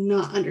still do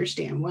not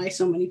understand why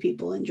so many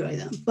people enjoy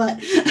them, but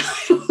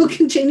I will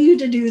continue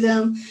to do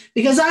them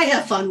because I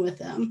have fun with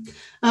them.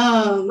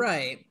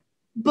 Right.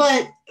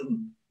 But,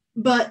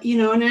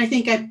 and I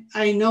think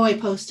I know I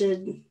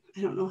posted,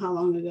 I don't know how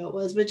long ago it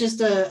was, but just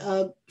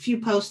a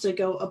few posts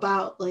ago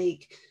about,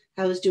 like,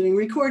 I was doing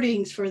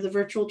recordings for the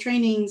virtual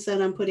trainings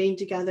that I'm putting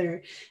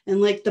together,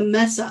 and like the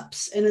mess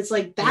ups. And it's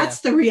like, that's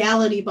the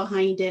reality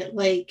behind it.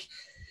 Like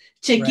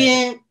to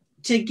get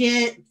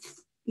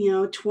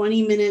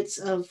 20 minutes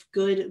of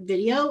good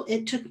video,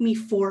 it took me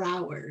 4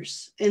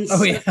 hours and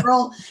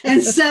several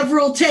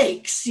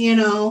takes,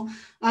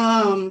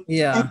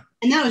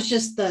 and that was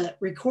just the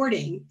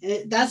recording.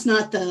 That's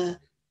not the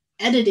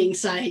editing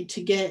side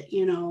to get,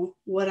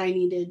 what I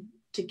needed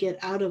to get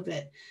out of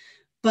it.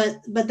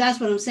 But that's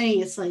what I'm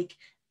saying. It's like,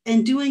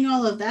 and doing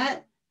all of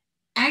that,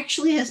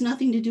 actually has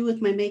nothing to do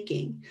with my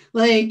making.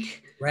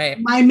 Like Right.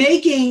 my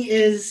making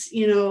is,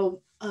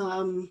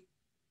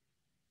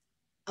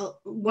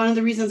 one of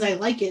the reasons I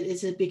like it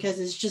is because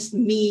it's just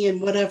me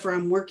and whatever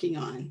I'm working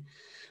on.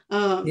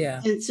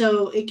 Yeah. And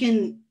so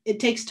it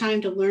takes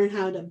time to learn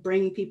how to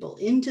bring people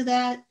into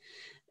that,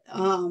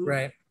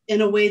 Right.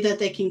 in a way that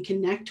they can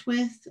connect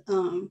with.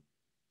 I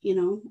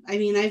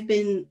mean, I've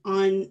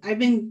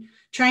been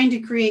trying to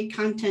create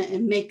content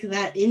and make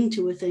that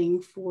into a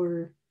thing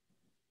for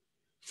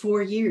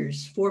 4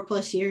 years,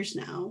 4+ years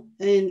now.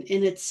 And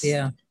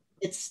Yeah.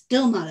 it's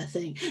still not a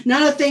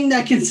thing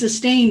that can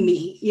sustain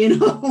me,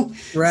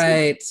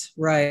 Right.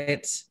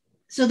 Right.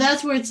 So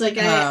that's where it's like,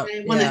 I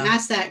want to Yeah.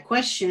 ask that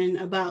question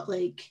about,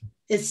 like,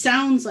 it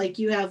sounds like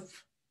you have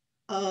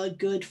a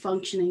good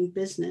functioning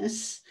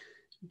business,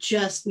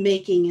 just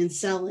making and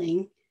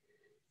selling.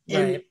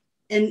 And Right.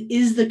 and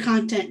is the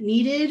content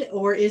needed,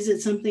 or is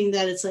it something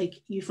that it's like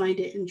you find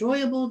it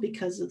enjoyable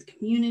because of the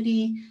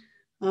community?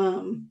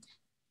 um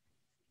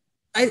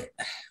I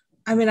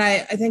I mean, I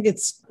think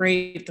it's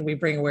great that we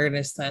bring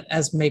awareness that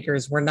as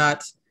makers, we're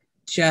not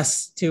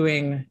just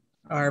doing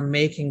our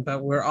making,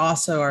 but we're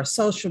also our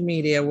social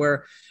media,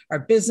 we're our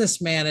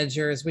business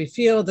managers, we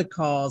field the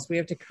calls, we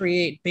have to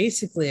create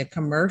basically a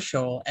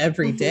commercial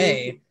every mhm,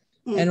 day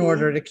in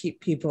order mhm, to keep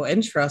people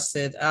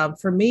interested.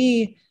 For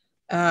me,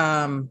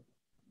 um,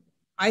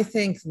 I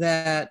think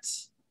that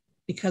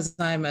because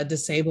I'm a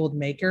disabled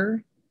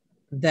maker,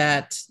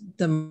 that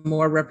the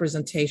more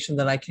representation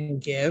that I can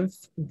give,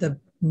 the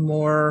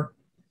more,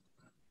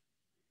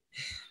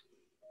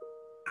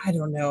 I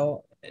don't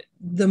know,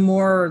 the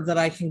more that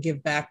I can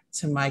give back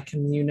to my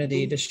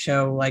community to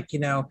show, like,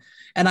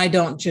 and I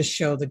don't just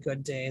show the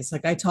good days.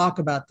 Like, I talk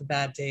about the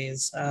bad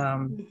days.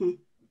 mhm.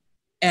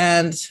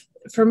 And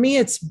for me,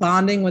 it's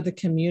bonding with the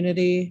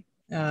community,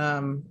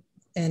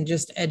 and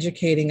just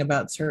educating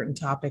about certain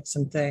topics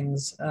and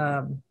things.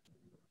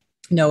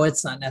 No,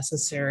 it's not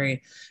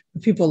necessary.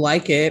 People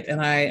like it. And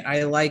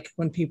I like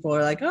when people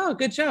are like, oh,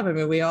 good job. I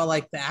mean, we all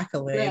like the Right,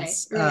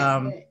 accolades.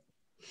 right, right,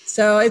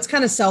 So it's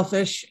kind of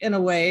selfish in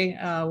a way,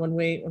 when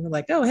we're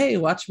like, oh, hey,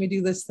 watch me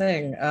do this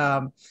thing.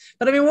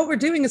 But I mean, what we're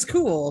doing is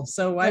cool.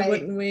 So right. why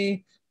wouldn't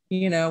we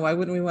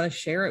want to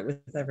share it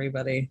with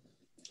everybody?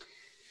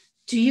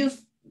 do you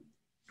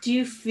do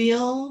you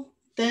feel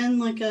then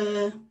like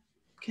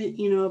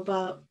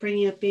about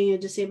bringing up being a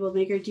disabled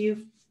maker?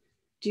 Do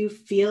you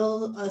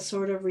feel a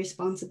sort of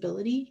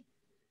responsibility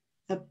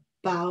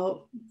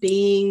about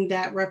being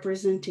that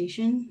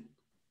representation?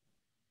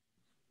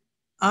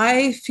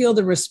 I feel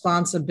the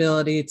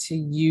responsibility to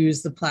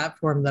use the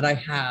platform that I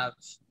have.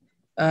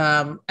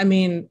 I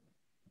mean,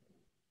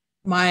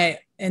 my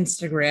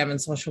Instagram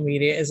and social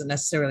media isn't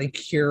necessarily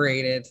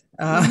curated,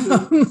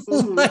 Mm-hmm.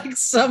 Mm-hmm. like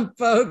some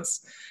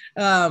folks,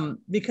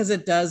 because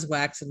it does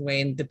wax and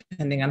wane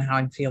depending on how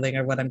I'm feeling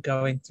or what I'm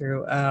going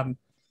through.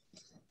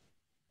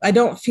 I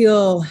don't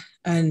feel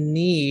a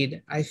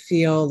need. I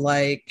feel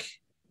like,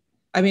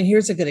 I mean,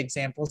 here's a good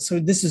example. So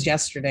this is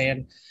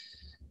yesterday,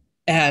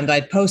 and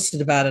I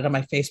posted about it on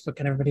my Facebook,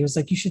 and everybody was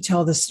like, "You should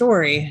tell this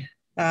story."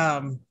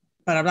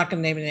 But I'm not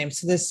going to name any names.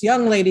 So this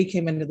young lady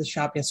came into the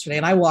shop yesterday,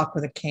 and I walk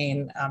with a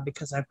cane,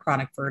 because I have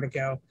chronic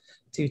vertigo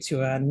due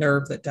to a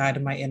nerve that died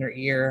in my inner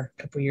ear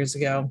a couple of years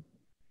ago.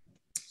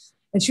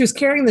 And she was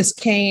carrying this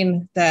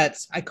cane that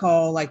I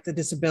call like the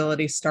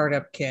disability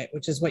startup kit,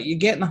 which is what you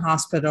get in the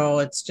hospital.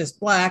 It's just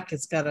black.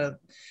 It's got a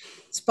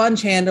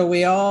sponge handle.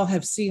 We all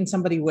have seen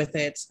somebody with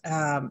it.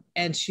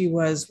 And she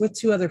was with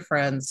two other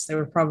friends. They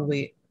were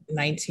probably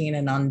 19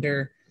 and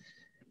under.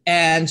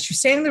 And she was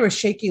standing there with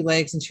shaky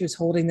legs, and she was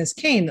holding this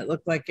cane that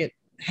looked like it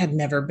had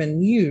never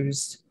been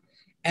used.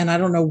 And I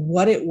don't know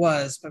what it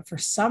was, but for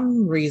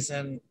some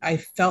reason, I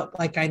felt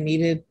like I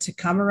needed to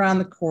come around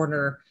the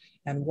corner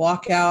and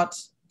walk out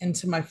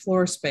into my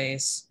floor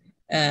space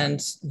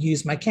and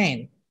use my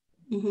cane.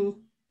 Mm-hmm.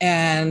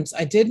 And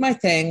I did my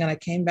thing, and I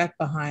came back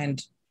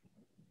behind.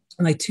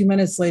 And like 2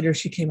 minutes later,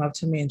 she came up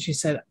to me and she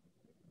said,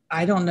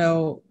 I don't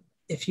know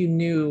if you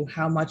knew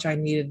how much I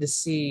needed to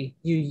see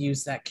you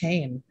use that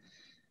cane.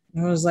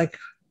 And I was like,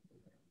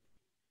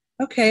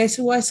 okay.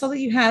 So, well, I saw that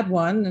you had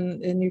one,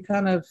 and you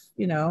kind of,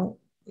 your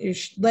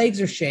legs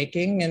are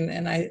shaking.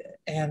 And I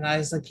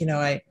was like,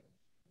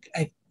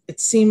 it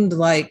seemed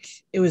like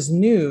it was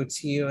new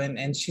to you.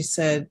 And she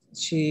said,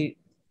 she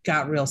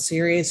got real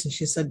serious, and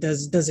she said,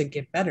 does it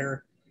get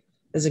better?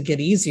 Does it get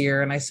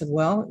easier? And I said,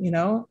 well,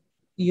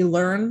 you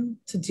learn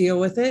to deal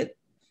with it,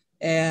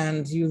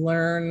 and you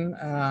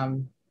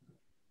learn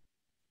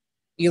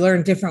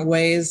different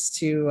ways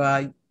to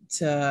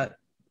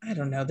I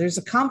don't know. There's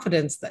a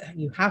confidence that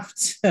you have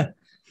to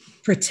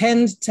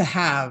pretend to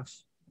have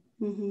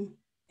Mm-hmm.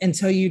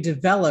 until you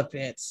develop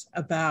it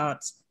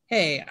about,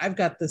 hey, I've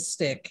got this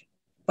stick,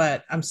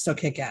 but I'm still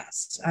kick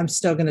ass. I'm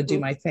still going to do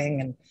my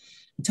thing. And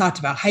we talked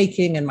about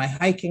hiking and my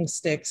hiking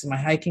sticks and my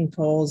hiking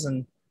poles,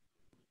 and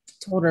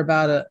told her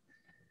about it.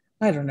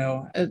 I don't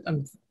know.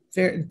 I'm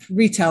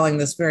retelling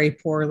this very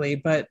poorly,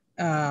 but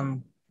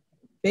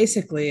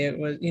basically it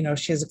was,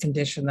 she has a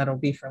condition that'll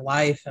be for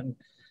life.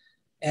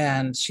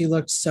 And she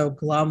looked so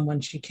glum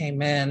when she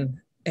came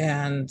in.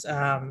 And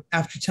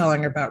after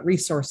telling her about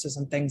resources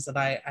and things that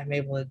I'm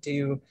able to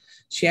do,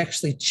 she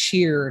actually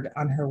cheered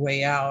on her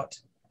way out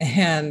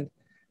and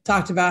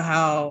talked about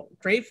how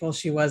grateful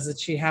she was that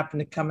she happened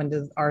to come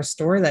into our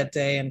store that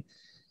day.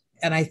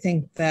 And I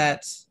think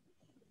that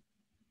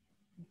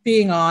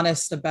being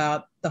honest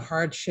about the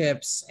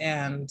hardships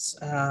and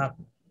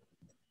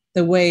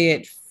the way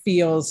it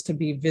feels to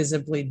be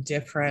visibly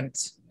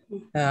different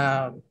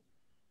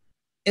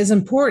is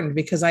important,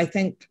 because I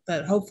think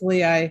that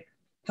hopefully I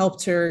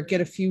helped her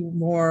get a few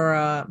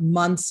more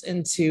months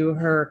into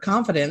her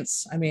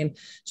confidence. I mean,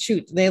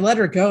 shoot, they let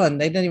her go and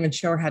they didn't even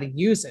show her how to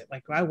use it.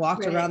 Like, I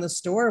walked around the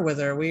store with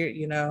her.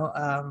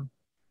 It's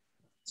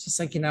just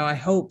like, I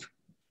hope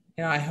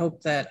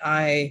that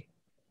I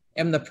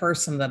am the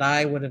person that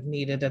I would have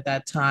needed at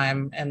that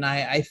time. And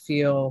I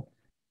feel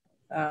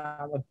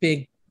a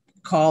big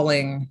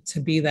calling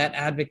to be that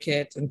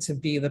advocate and to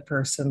be the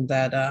person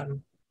that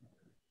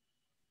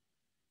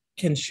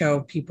can show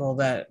people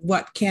that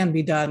what can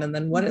be done, and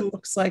then what it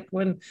looks like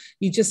when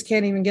you just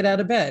can't even get out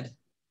of bed.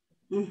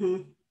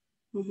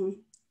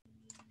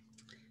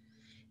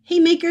 Hey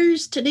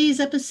makers, today's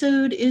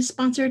episode is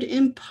sponsored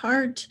in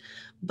part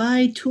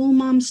by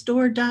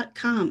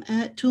toolmomstore.com.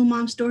 At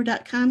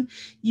toolmomstore.com,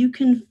 you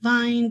can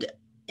find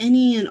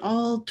any and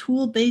all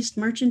tool-based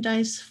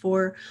merchandise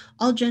for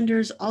all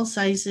genders, all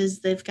sizes.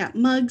 They've got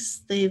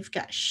mugs, they've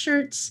got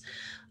shirts,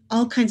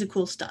 all kinds of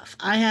cool stuff.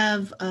 I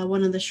have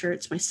one of the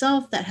shirts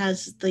myself that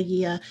has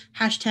the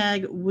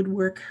hashtag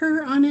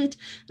woodworkher on it.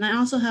 And I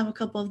also have a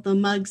couple of the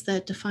mugs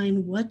that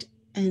define what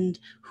and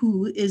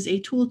who is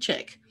a tool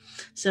chick.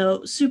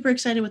 So super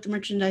excited with the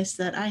merchandise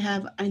that I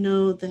have. I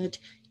know that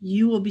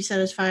you will be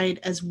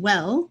satisfied as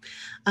well.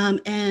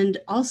 And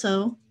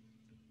also,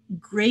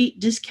 great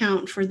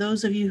discount for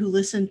those of you who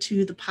listen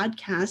to the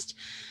podcast.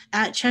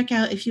 At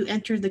checkout, if you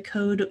enter the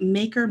code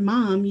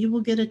MAKERMOM, you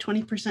will get a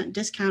 20%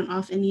 discount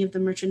off any of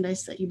the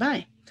merchandise that you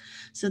buy.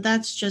 So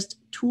that's just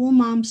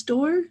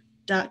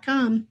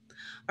toolmomstore.com.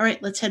 All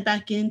right, let's head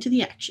back into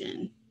the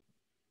action.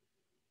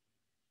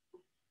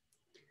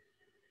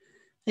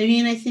 I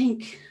mean, I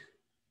think,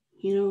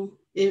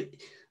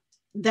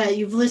 that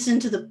you've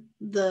listened to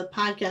the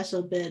podcast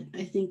a bit,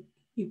 I think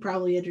you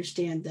probably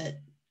understand that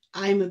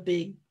I'm a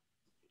big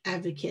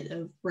advocate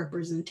of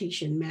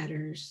representation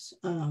matters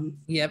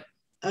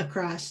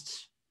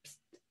across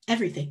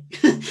everything.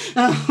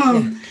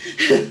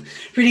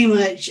 Pretty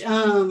much.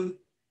 And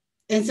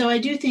so I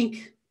do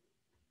think,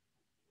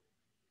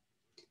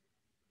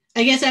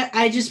 I guess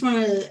I just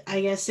want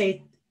to,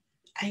 say,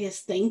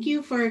 thank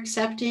you for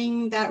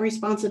accepting that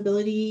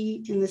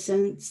responsibility, in the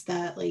sense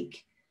that,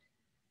 like,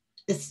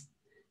 it's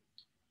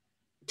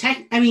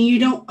you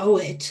don't owe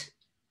it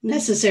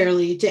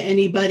necessarily to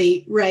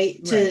anybody,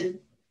 right?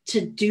 To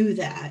do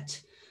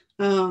that.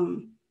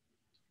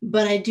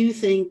 But I do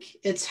think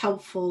it's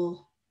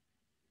helpful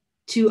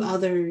to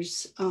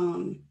others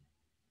in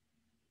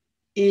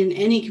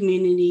any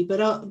community, but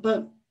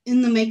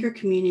in the maker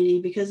community,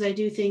 because I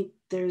do think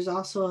there's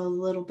also a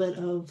little bit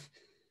of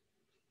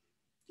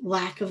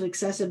lack of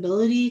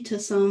accessibility to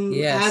some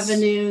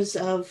avenues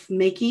of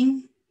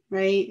making,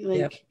 right?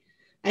 Like,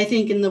 I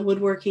think in the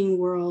woodworking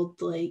world,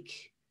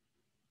 like,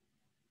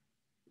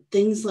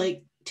 things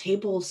like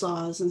table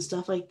saws and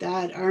stuff like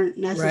that aren't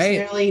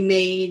necessarily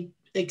made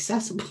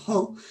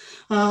accessible.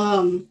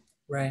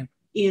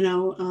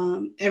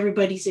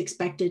 Everybody's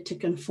expected to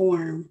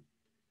conform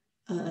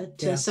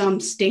to some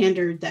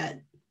standard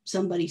that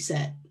somebody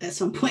set at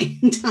some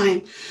point in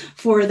time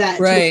for that.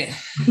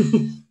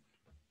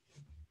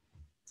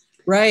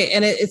 Right.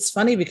 And it's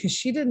funny because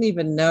she didn't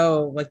even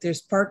know, like,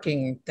 there's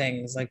parking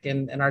things, like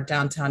in our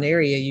downtown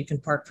area, you can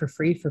park for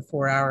free for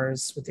 4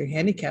 hours with your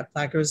handicap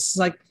placard. It's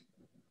like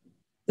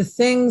the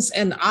things,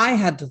 and I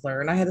had to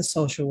learn. I had a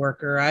social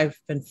worker. I've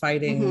been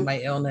fighting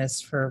my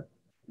illness for,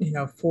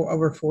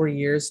 over 4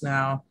 years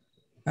now.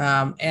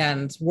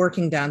 And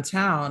working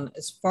downtown,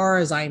 as far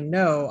as I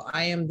know,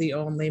 I am the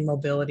only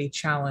mobility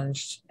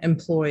challenged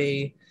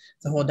employee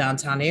the whole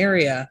downtown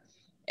area.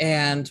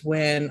 And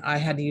when I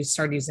had to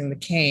start using the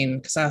cane,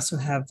 because I also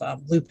have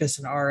lupus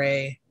and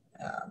RA,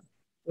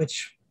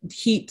 which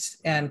heat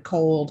and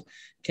cold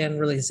can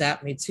really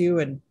zap me too.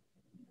 And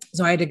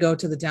so I had to go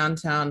to the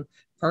downtown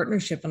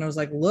partnership, and I was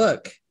like,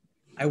 look,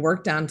 I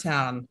work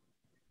downtown.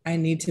 I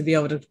need to be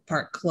able to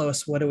park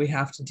close. What do we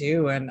have to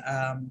do? And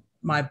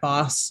my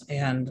boss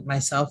and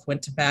myself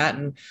went to bat,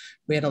 and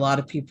we had a lot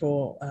of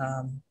people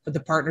with the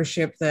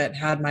partnership that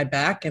had my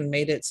back and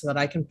made it so that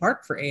I can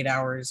park for 8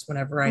 hours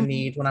whenever I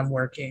need, when I'm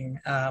working.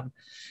 And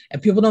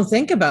people don't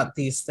think about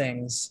these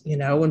things,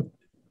 when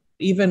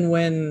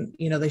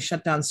they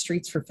shut down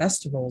streets for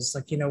festivals,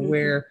 like,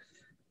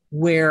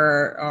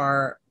 where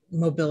are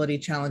mobility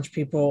challenged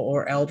people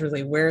or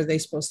elderly, where are they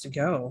supposed to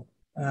go?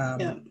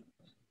 And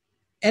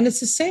it's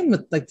the same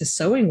with, like, the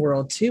sewing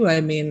world too.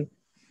 I mean,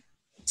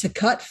 to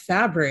cut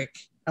fabric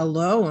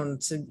alone,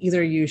 to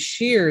either use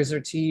shears or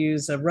to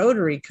use a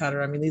rotary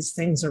cutter, I mean, these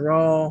things are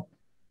all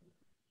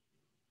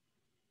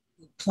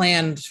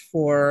planned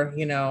for,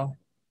 you know,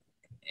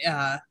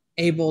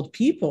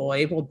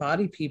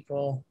 able-bodied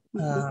people.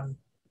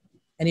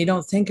 And you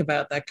don't think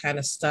about that kind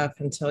of stuff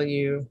until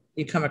you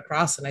come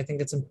across it. And I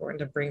think it's important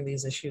to bring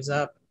these issues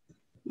up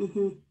at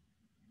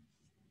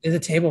the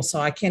table. So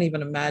I can't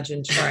even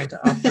imagine trying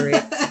to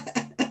operate.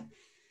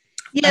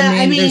 Yeah,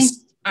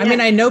 I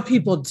mean, I know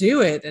people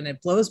do it and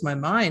it blows my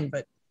mind,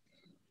 but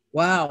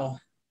wow.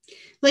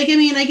 Like, I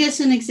mean, I guess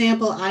an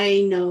example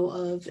I know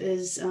of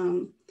is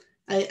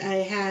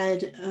I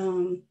had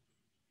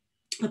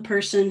a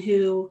person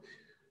who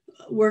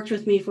worked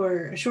with me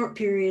for a short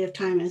period of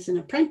time as an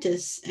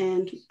apprentice,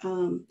 and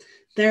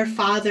their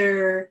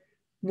father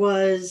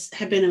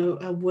had been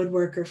a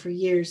woodworker for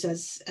years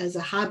as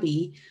a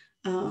hobby,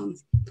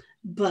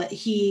 but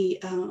he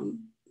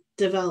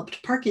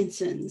developed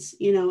Parkinson's,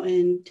 you know,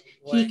 and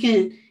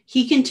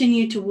he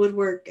continued to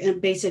woodwork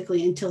and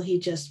basically until he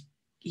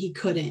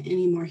couldn't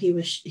anymore. He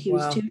was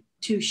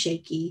too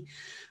shaky.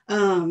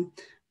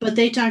 But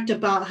they talked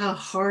about how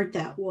hard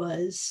that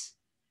was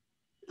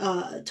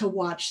to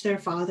watch their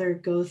father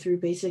go through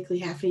basically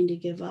having to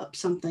give up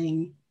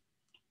something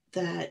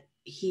that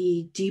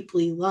he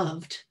deeply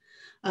loved,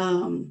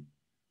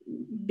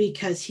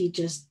 because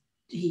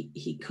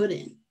he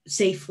couldn't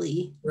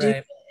safely do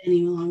it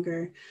any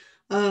longer.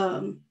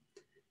 And,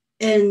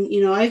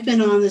 you know, I've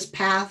been on this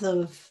path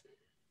of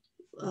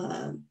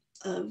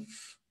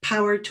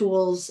power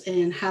tools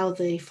and how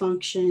they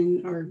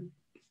function or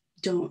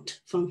don't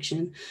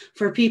function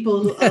for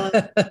people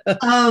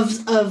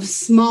of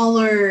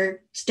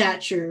smaller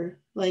stature,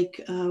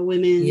 like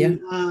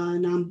women,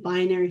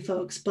 non-binary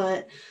folks.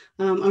 But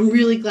I'm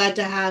really glad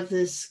to have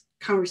this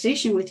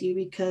conversation with you,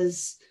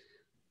 because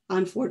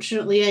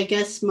unfortunately, I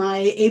guess my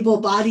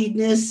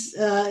able-bodiedness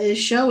is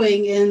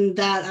showing in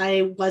that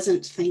I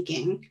wasn't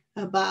thinking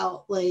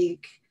about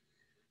like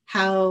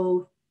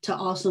how to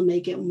also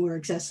make it more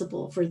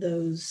accessible for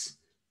those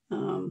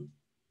who,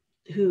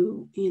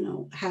 you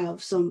know,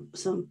 have some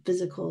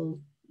physical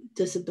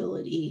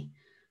disability.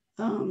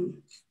 So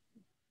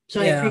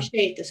I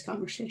appreciate this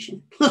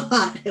conversation a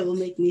lot. It will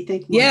make me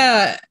think more.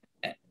 Yeah.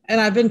 And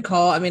I've been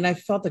called, I mean, I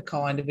felt the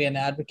calling to be an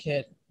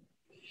advocate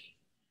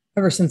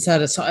ever since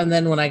that. And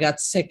then when I got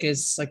sick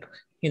is like,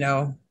 you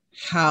know,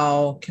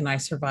 how can I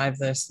survive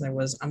this? And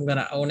I'm going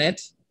to own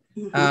it.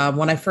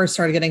 When I first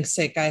started getting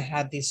sick, I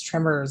had these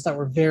tremors that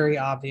were very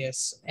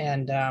obvious.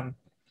 And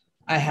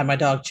I had my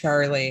dog,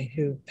 Charlie,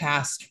 who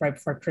passed right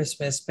before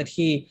Christmas, but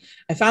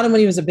I found him when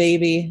he was a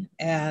baby.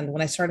 And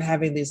when I started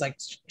having these like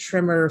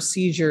tremor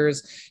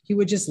seizures, he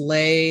would just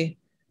lay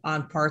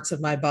on parts of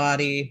my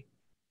body.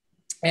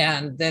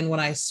 And then when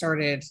I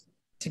started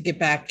to get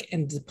back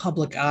into the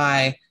public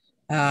eye,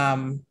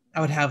 I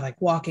would have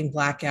like walking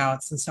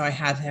blackouts. And so I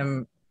had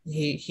him,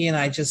 he and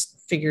I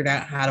just figured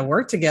out how to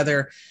work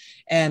together.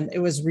 And it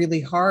was really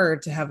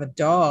hard to have a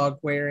dog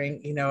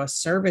wearing, you know, a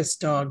service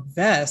dog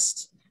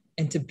vest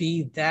and to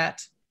be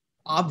that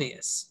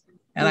obvious.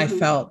 And I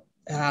felt,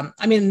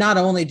 I mean, not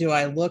only do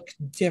I look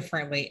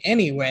differently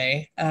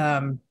anyway,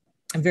 I'm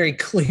very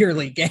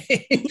clearly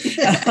gay,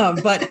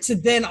 but to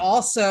then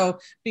also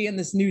be in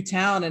this new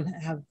town and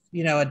have,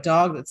 you know, a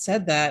dog that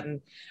said that,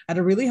 and I had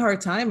a really hard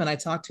time. And I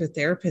talked to a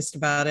therapist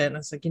about it, and I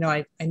was like, you know,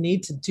 I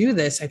need to do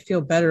this. I feel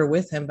better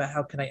with him, but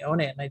how can I own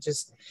it? And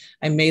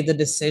I made the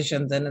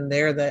decision then and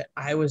there that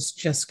I was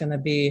just going to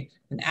be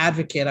an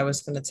advocate. I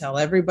was going to tell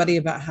everybody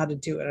about how to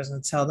do it. I was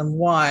going to tell them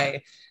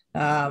why,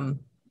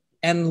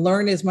 and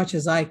learn as much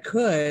as I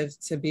could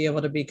to be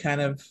able to be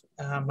kind of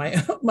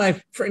my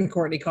friend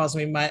Courtney calls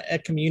me a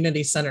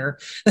community center,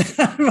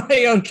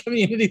 my own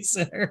community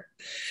center.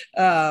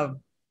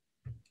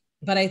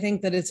 But I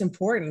think that it's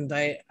important.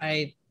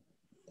 I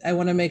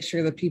want to make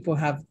sure that people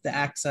have the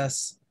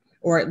access,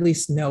 or at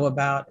least know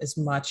about as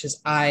much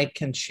as I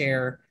can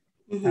share.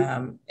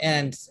 And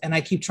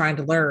I keep trying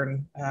to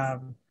learn.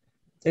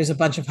 There's a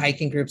bunch of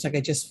hiking groups. Like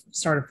I just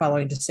started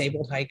following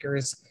Disabled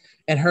Hikers,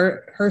 and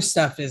her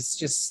stuff is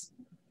just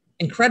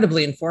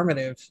incredibly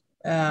informative.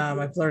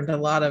 I've learned a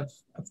lot of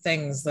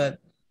things that,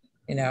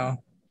 you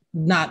know,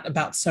 not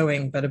about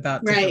sewing, but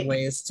about different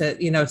ways to,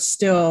 you know,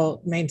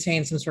 still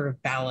maintain some sort of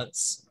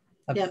balance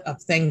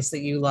of things that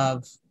you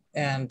love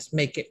and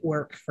make it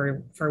work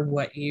for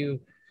what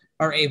you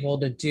are able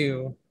to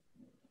do.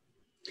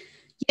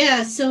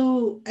 Yeah.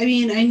 So, I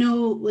mean, I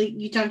know like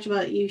you talked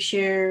about, you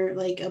share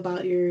like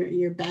about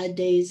your bad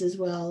days as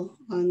well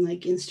on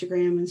like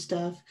Instagram and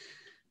stuff.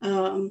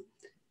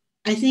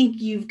 I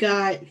think you've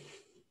got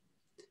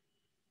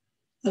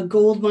a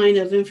gold mine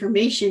of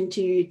information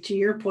to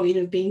your point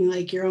of being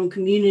like your own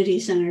community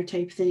center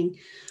type thing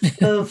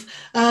of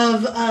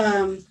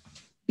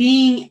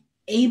being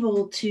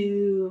able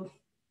to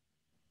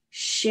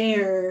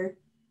share.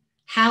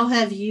 How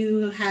have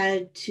you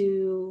had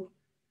to,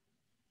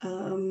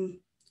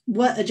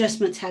 what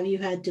adjustments have you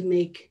had to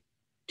make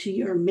to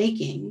your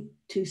making,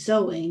 to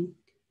sewing,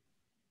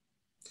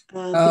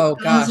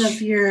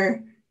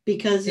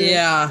 because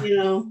of you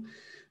know,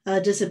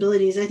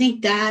 disabilities? I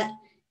think that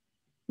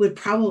would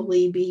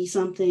probably be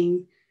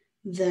something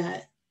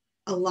that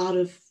a lot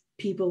of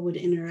people would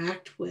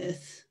interact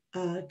with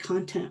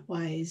content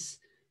wise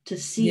to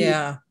see,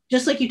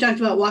 just like you talked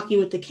about walking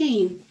with the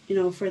cane, you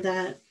know, for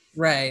that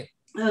right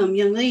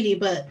young lady,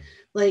 but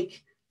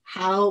like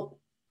how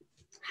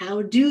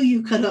do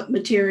you cut up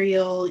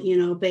material, you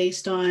know,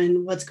 based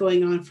on what's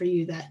going on for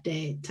you that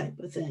day type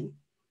of thing.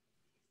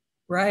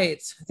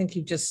 Right. I think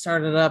you just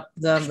started up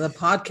the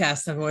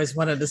podcast I've always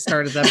wanted to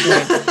start at that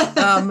point.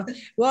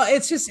 Well,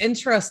 it's just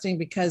interesting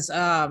because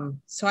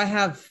so I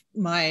have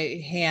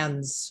my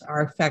hands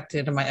are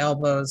affected and my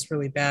elbows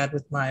really bad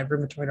with my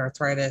rheumatoid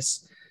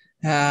arthritis.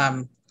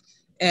 And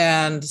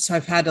so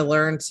I've had to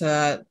learn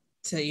to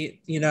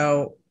you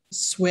know,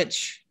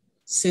 switch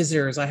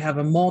scissors. I have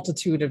a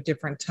multitude of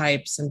different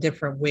types and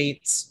different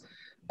weights.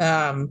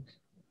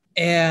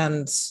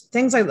 And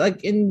things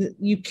like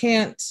you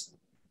can't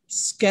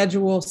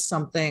schedule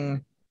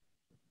something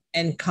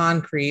in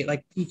concrete.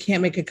 Like you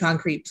can't make a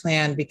concrete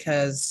plan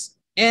because,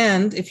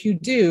 and if you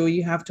do,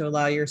 you have to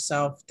allow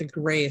yourself the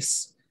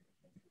grace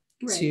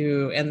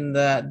to, and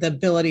the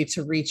ability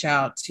to reach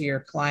out to your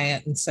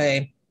client and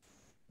say,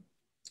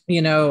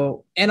 you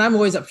know, and I'm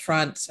always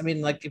upfront. I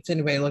mean, like if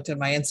anybody looked at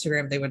my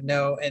Instagram, they would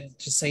know, and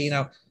just say, you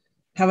know,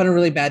 having a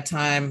really bad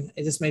time.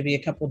 It just may be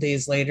a couple of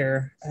days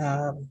later.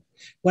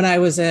 When my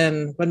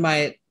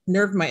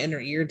nerve in my inner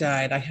ear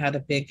died, I had a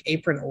big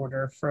apron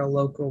order for a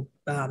local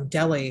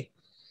deli,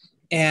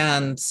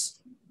 and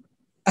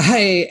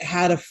I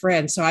had a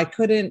friend, so I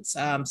couldn't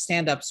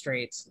stand up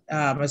straight.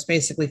 I was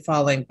basically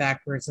falling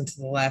backwards and to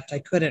the left. I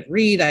couldn't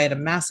read. I had a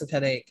massive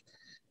headache.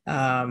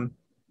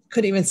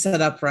 Couldn't even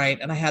sit upright.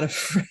 And I had a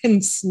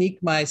friend sneak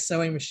my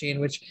sewing machine,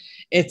 which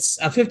it's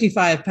a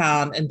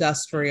 55-pound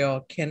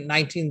industrial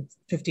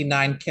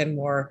 1959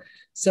 Kenmore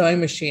sewing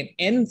machine,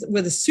 in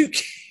with a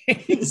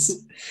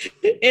suitcase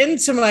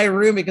into my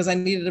room because I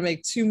needed to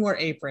make 2 more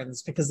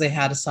aprons because they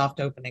had a soft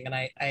opening, and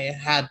I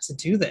had to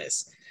do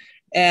this.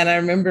 And I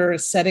remember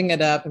setting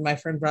it up, and my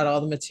friend brought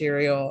all the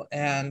material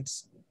and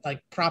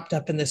like propped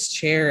up in this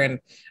chair,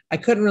 and I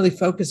couldn't really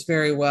focus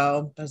very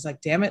well. I was like,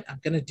 damn it, I'm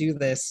going to do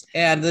this.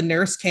 And the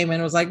nurse came in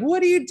and was like,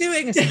 what are you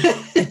doing? I said,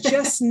 I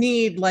just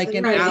need like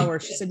an hour.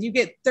 She said, you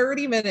get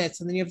 30 minutes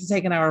and then you have to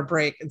take an hour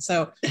break. And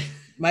so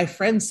my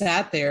friend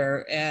sat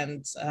there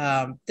and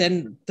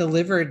then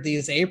delivered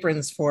these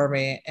aprons for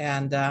me.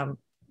 And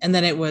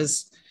then it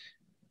was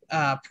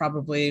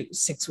probably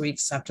 6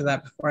 weeks after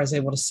that before I was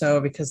able to sew,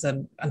 because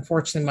then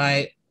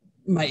unfortunately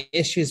my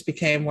issues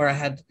became where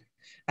I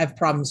have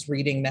problems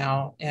reading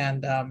now.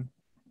 And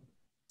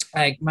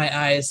my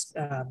eyes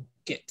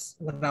get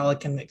what all I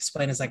can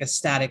explain is like a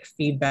static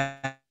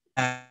feedback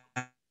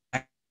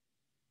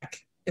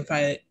if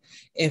I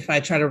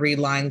try to read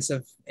lines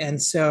of,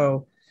 and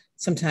so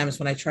sometimes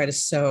when I try to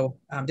sew,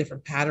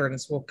 different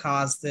patterns will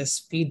cause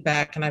this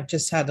feedback, and I've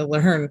just had to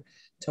learn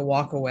to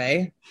walk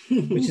away,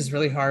 which is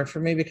really hard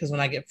for me because when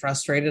I get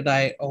frustrated,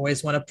 I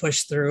always want to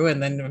push through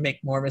and then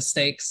make more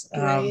mistakes.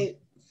 Right.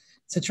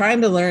 So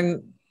trying to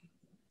learn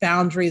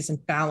boundaries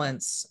and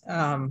balance,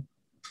 and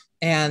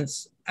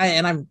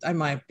I'm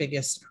my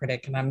biggest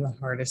critic, and I'm the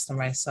hardest on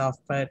myself,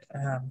 but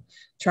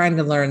trying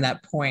to learn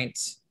that point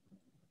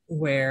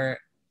where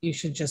you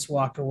should just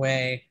walk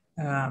away.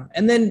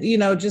 And then, you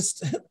know,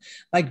 just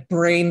like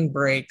brain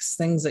breaks,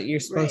 things that you're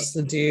supposed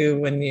to do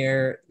when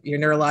your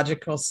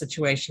neurological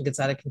situation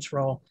gets out of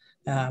control.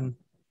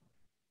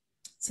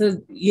 So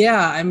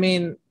yeah, I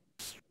mean,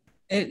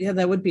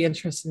 that would be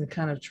interesting to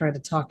kind of try to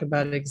talk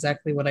about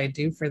exactly what I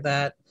do for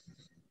that.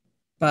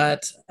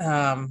 But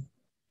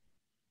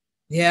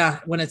yeah,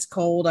 when it's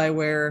cold, I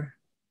wear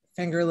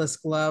fingerless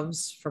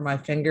gloves for my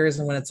fingers.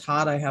 And when it's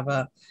hot, I have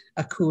a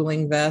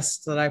cooling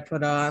vest that I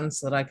put on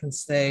so that I can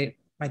stay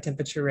my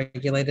temperature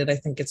regulated. I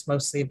think it's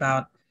mostly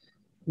about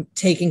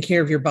taking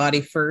care of your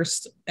body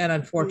first. And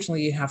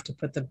unfortunately, you have to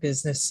put the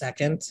business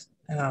second.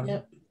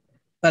 But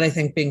I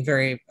think being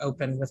very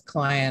open with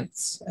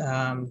clients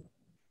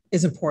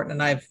is important.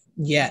 And I've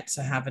yet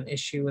to have an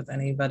issue with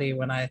anybody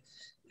when I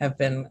have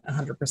been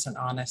 100%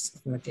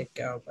 honest from the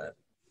get-go. But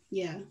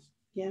yeah,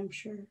 I'm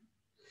sure.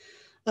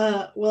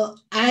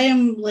 Well, I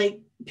am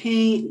like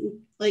paying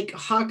like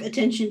hawk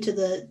attention to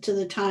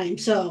the time.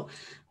 So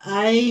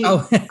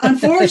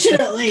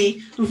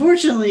unfortunately,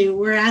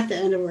 we're at the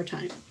end of our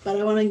time, but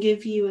I want to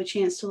give you a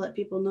chance to let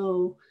people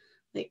know,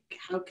 like,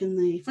 how can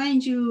they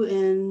find you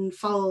and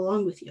follow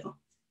along with you?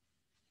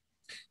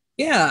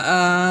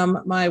 Yeah,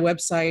 my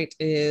website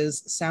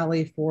is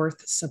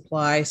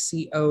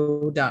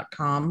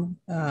sallyforthsupplyco.com.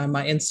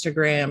 My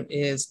Instagram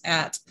is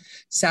at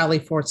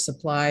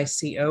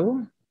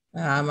sallyforthsupplyco.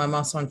 I'm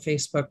also on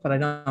Facebook, but I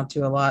don't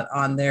do a lot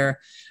on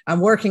there. I'm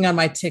working on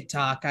my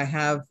TikTok. I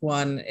have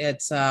one.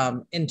 It's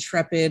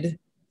intrepid,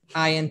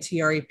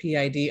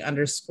 INTREPID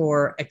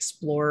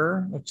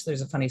 _explorer, which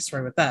there's a funny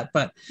story with that.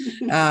 But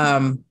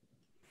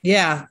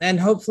yeah, and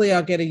hopefully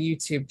I'll get a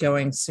YouTube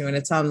going soon.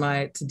 It's on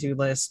my to-do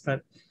list,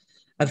 but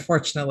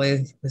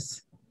unfortunately,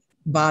 this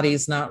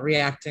body's not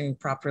reacting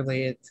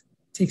properly. It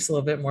takes a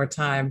little bit more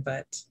time,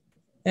 but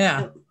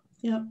yeah.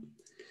 Yep.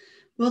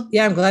 Well,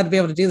 yeah, I'm glad to be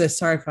able to do this.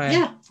 Sorry if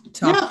I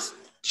talked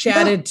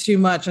chatted too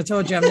much. I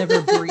told you I'm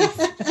never brief.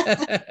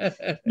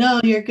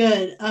 No, you're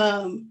good.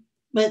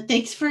 But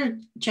thanks for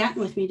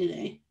chatting with me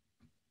today.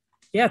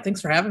 Yeah,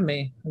 thanks for having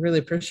me. I really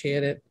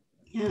appreciate it.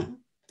 Yeah.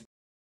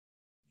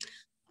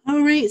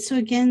 All right. So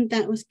again,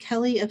 that was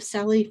Kellie of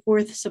Sally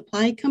Forth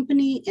Supply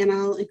Company, and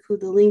I'll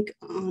include the link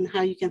on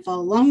how you can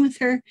follow along with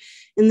her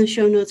in the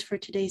show notes for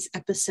today's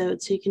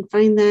episode. So you can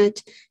find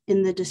that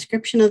in the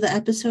description of the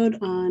episode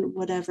on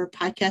whatever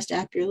podcast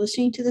app you're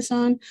listening to this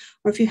on,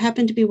 or if you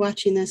happen to be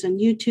watching this on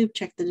YouTube,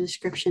 check the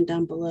description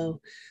down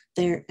below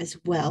there as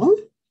well.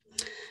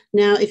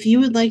 Now, if you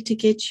would like to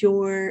get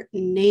your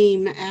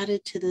name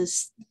added to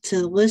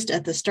the list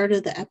at the start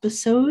of the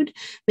episode,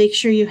 make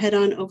sure you head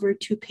on over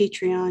to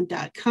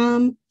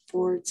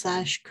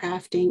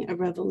patreon.com/crafting a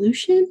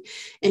revolution,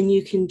 and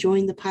you can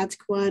join the Pod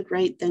Squad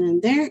right then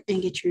and there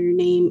and get your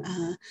name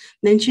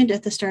mentioned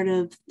at the start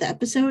of the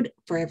episode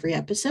for every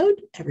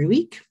episode every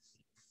week.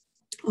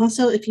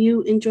 Also, if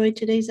you enjoyed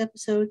today's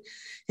episode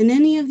and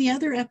any of the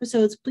other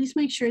episodes, please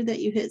make sure that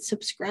you hit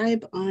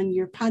subscribe on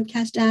your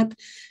podcast app,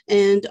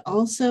 and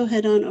also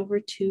head on over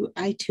to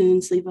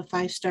iTunes, leave a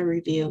 5-star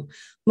review.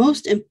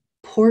 Most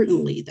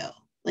importantly, though,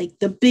 like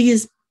the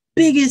biggest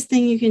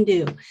thing you can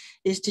do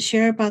is to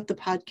share about the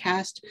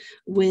podcast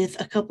with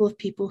a couple of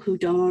people who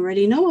don't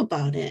already know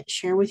about it.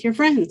 Share with your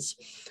friends.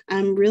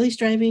 I'm really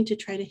striving to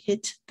try to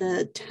hit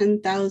the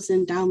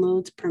 10,000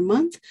 downloads per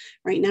month.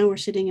 Right now we're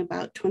sitting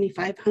about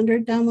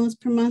 2,500 downloads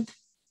per month.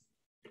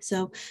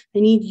 So I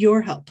need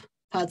your help,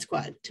 Pod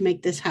Squad, to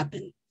make this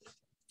happen.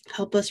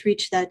 Help us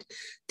reach that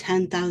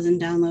 10,000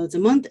 downloads a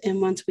month.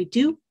 And once we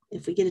do,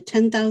 if we get a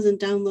 10,000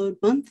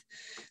 download month,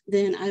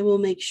 then I will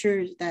make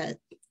sure that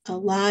a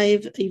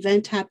live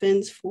event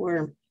happens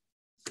for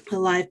a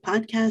live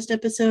podcast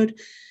episode,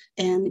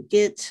 and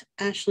get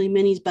Ashley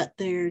Minnie's butt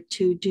there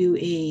to do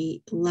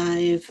a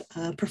live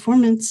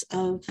performance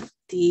of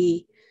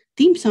the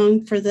theme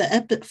song for the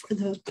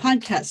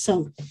podcast.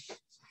 So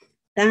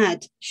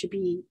that should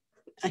be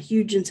a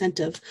huge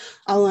incentive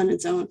all on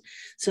its own.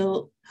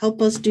 So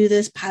help us do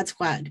this, Pod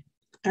Squad.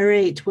 All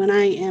right. When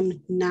I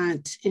am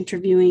not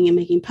interviewing and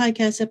making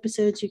podcast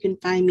episodes, you can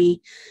find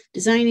me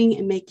designing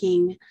and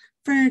making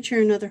furniture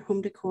and other home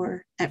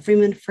decor at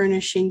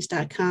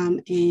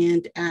freemanfurnishings.com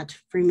and at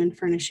Freeman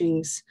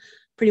Furnishings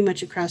pretty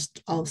much across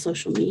all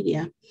social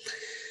media.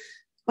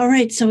 All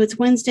right, so it's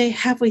Wednesday,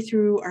 halfway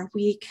through our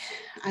week.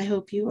 I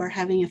hope you are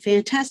having a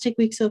fantastic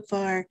week so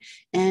far.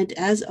 And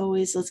as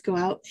always, let's go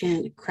out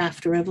and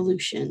craft a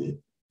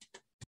revolution.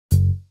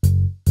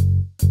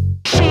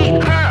 She,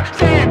 her,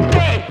 them,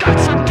 they got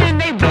something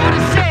they want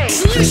to say.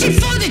 Solution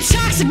for the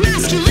toxic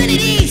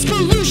masculinity.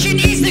 Pollution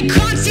is the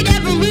constant.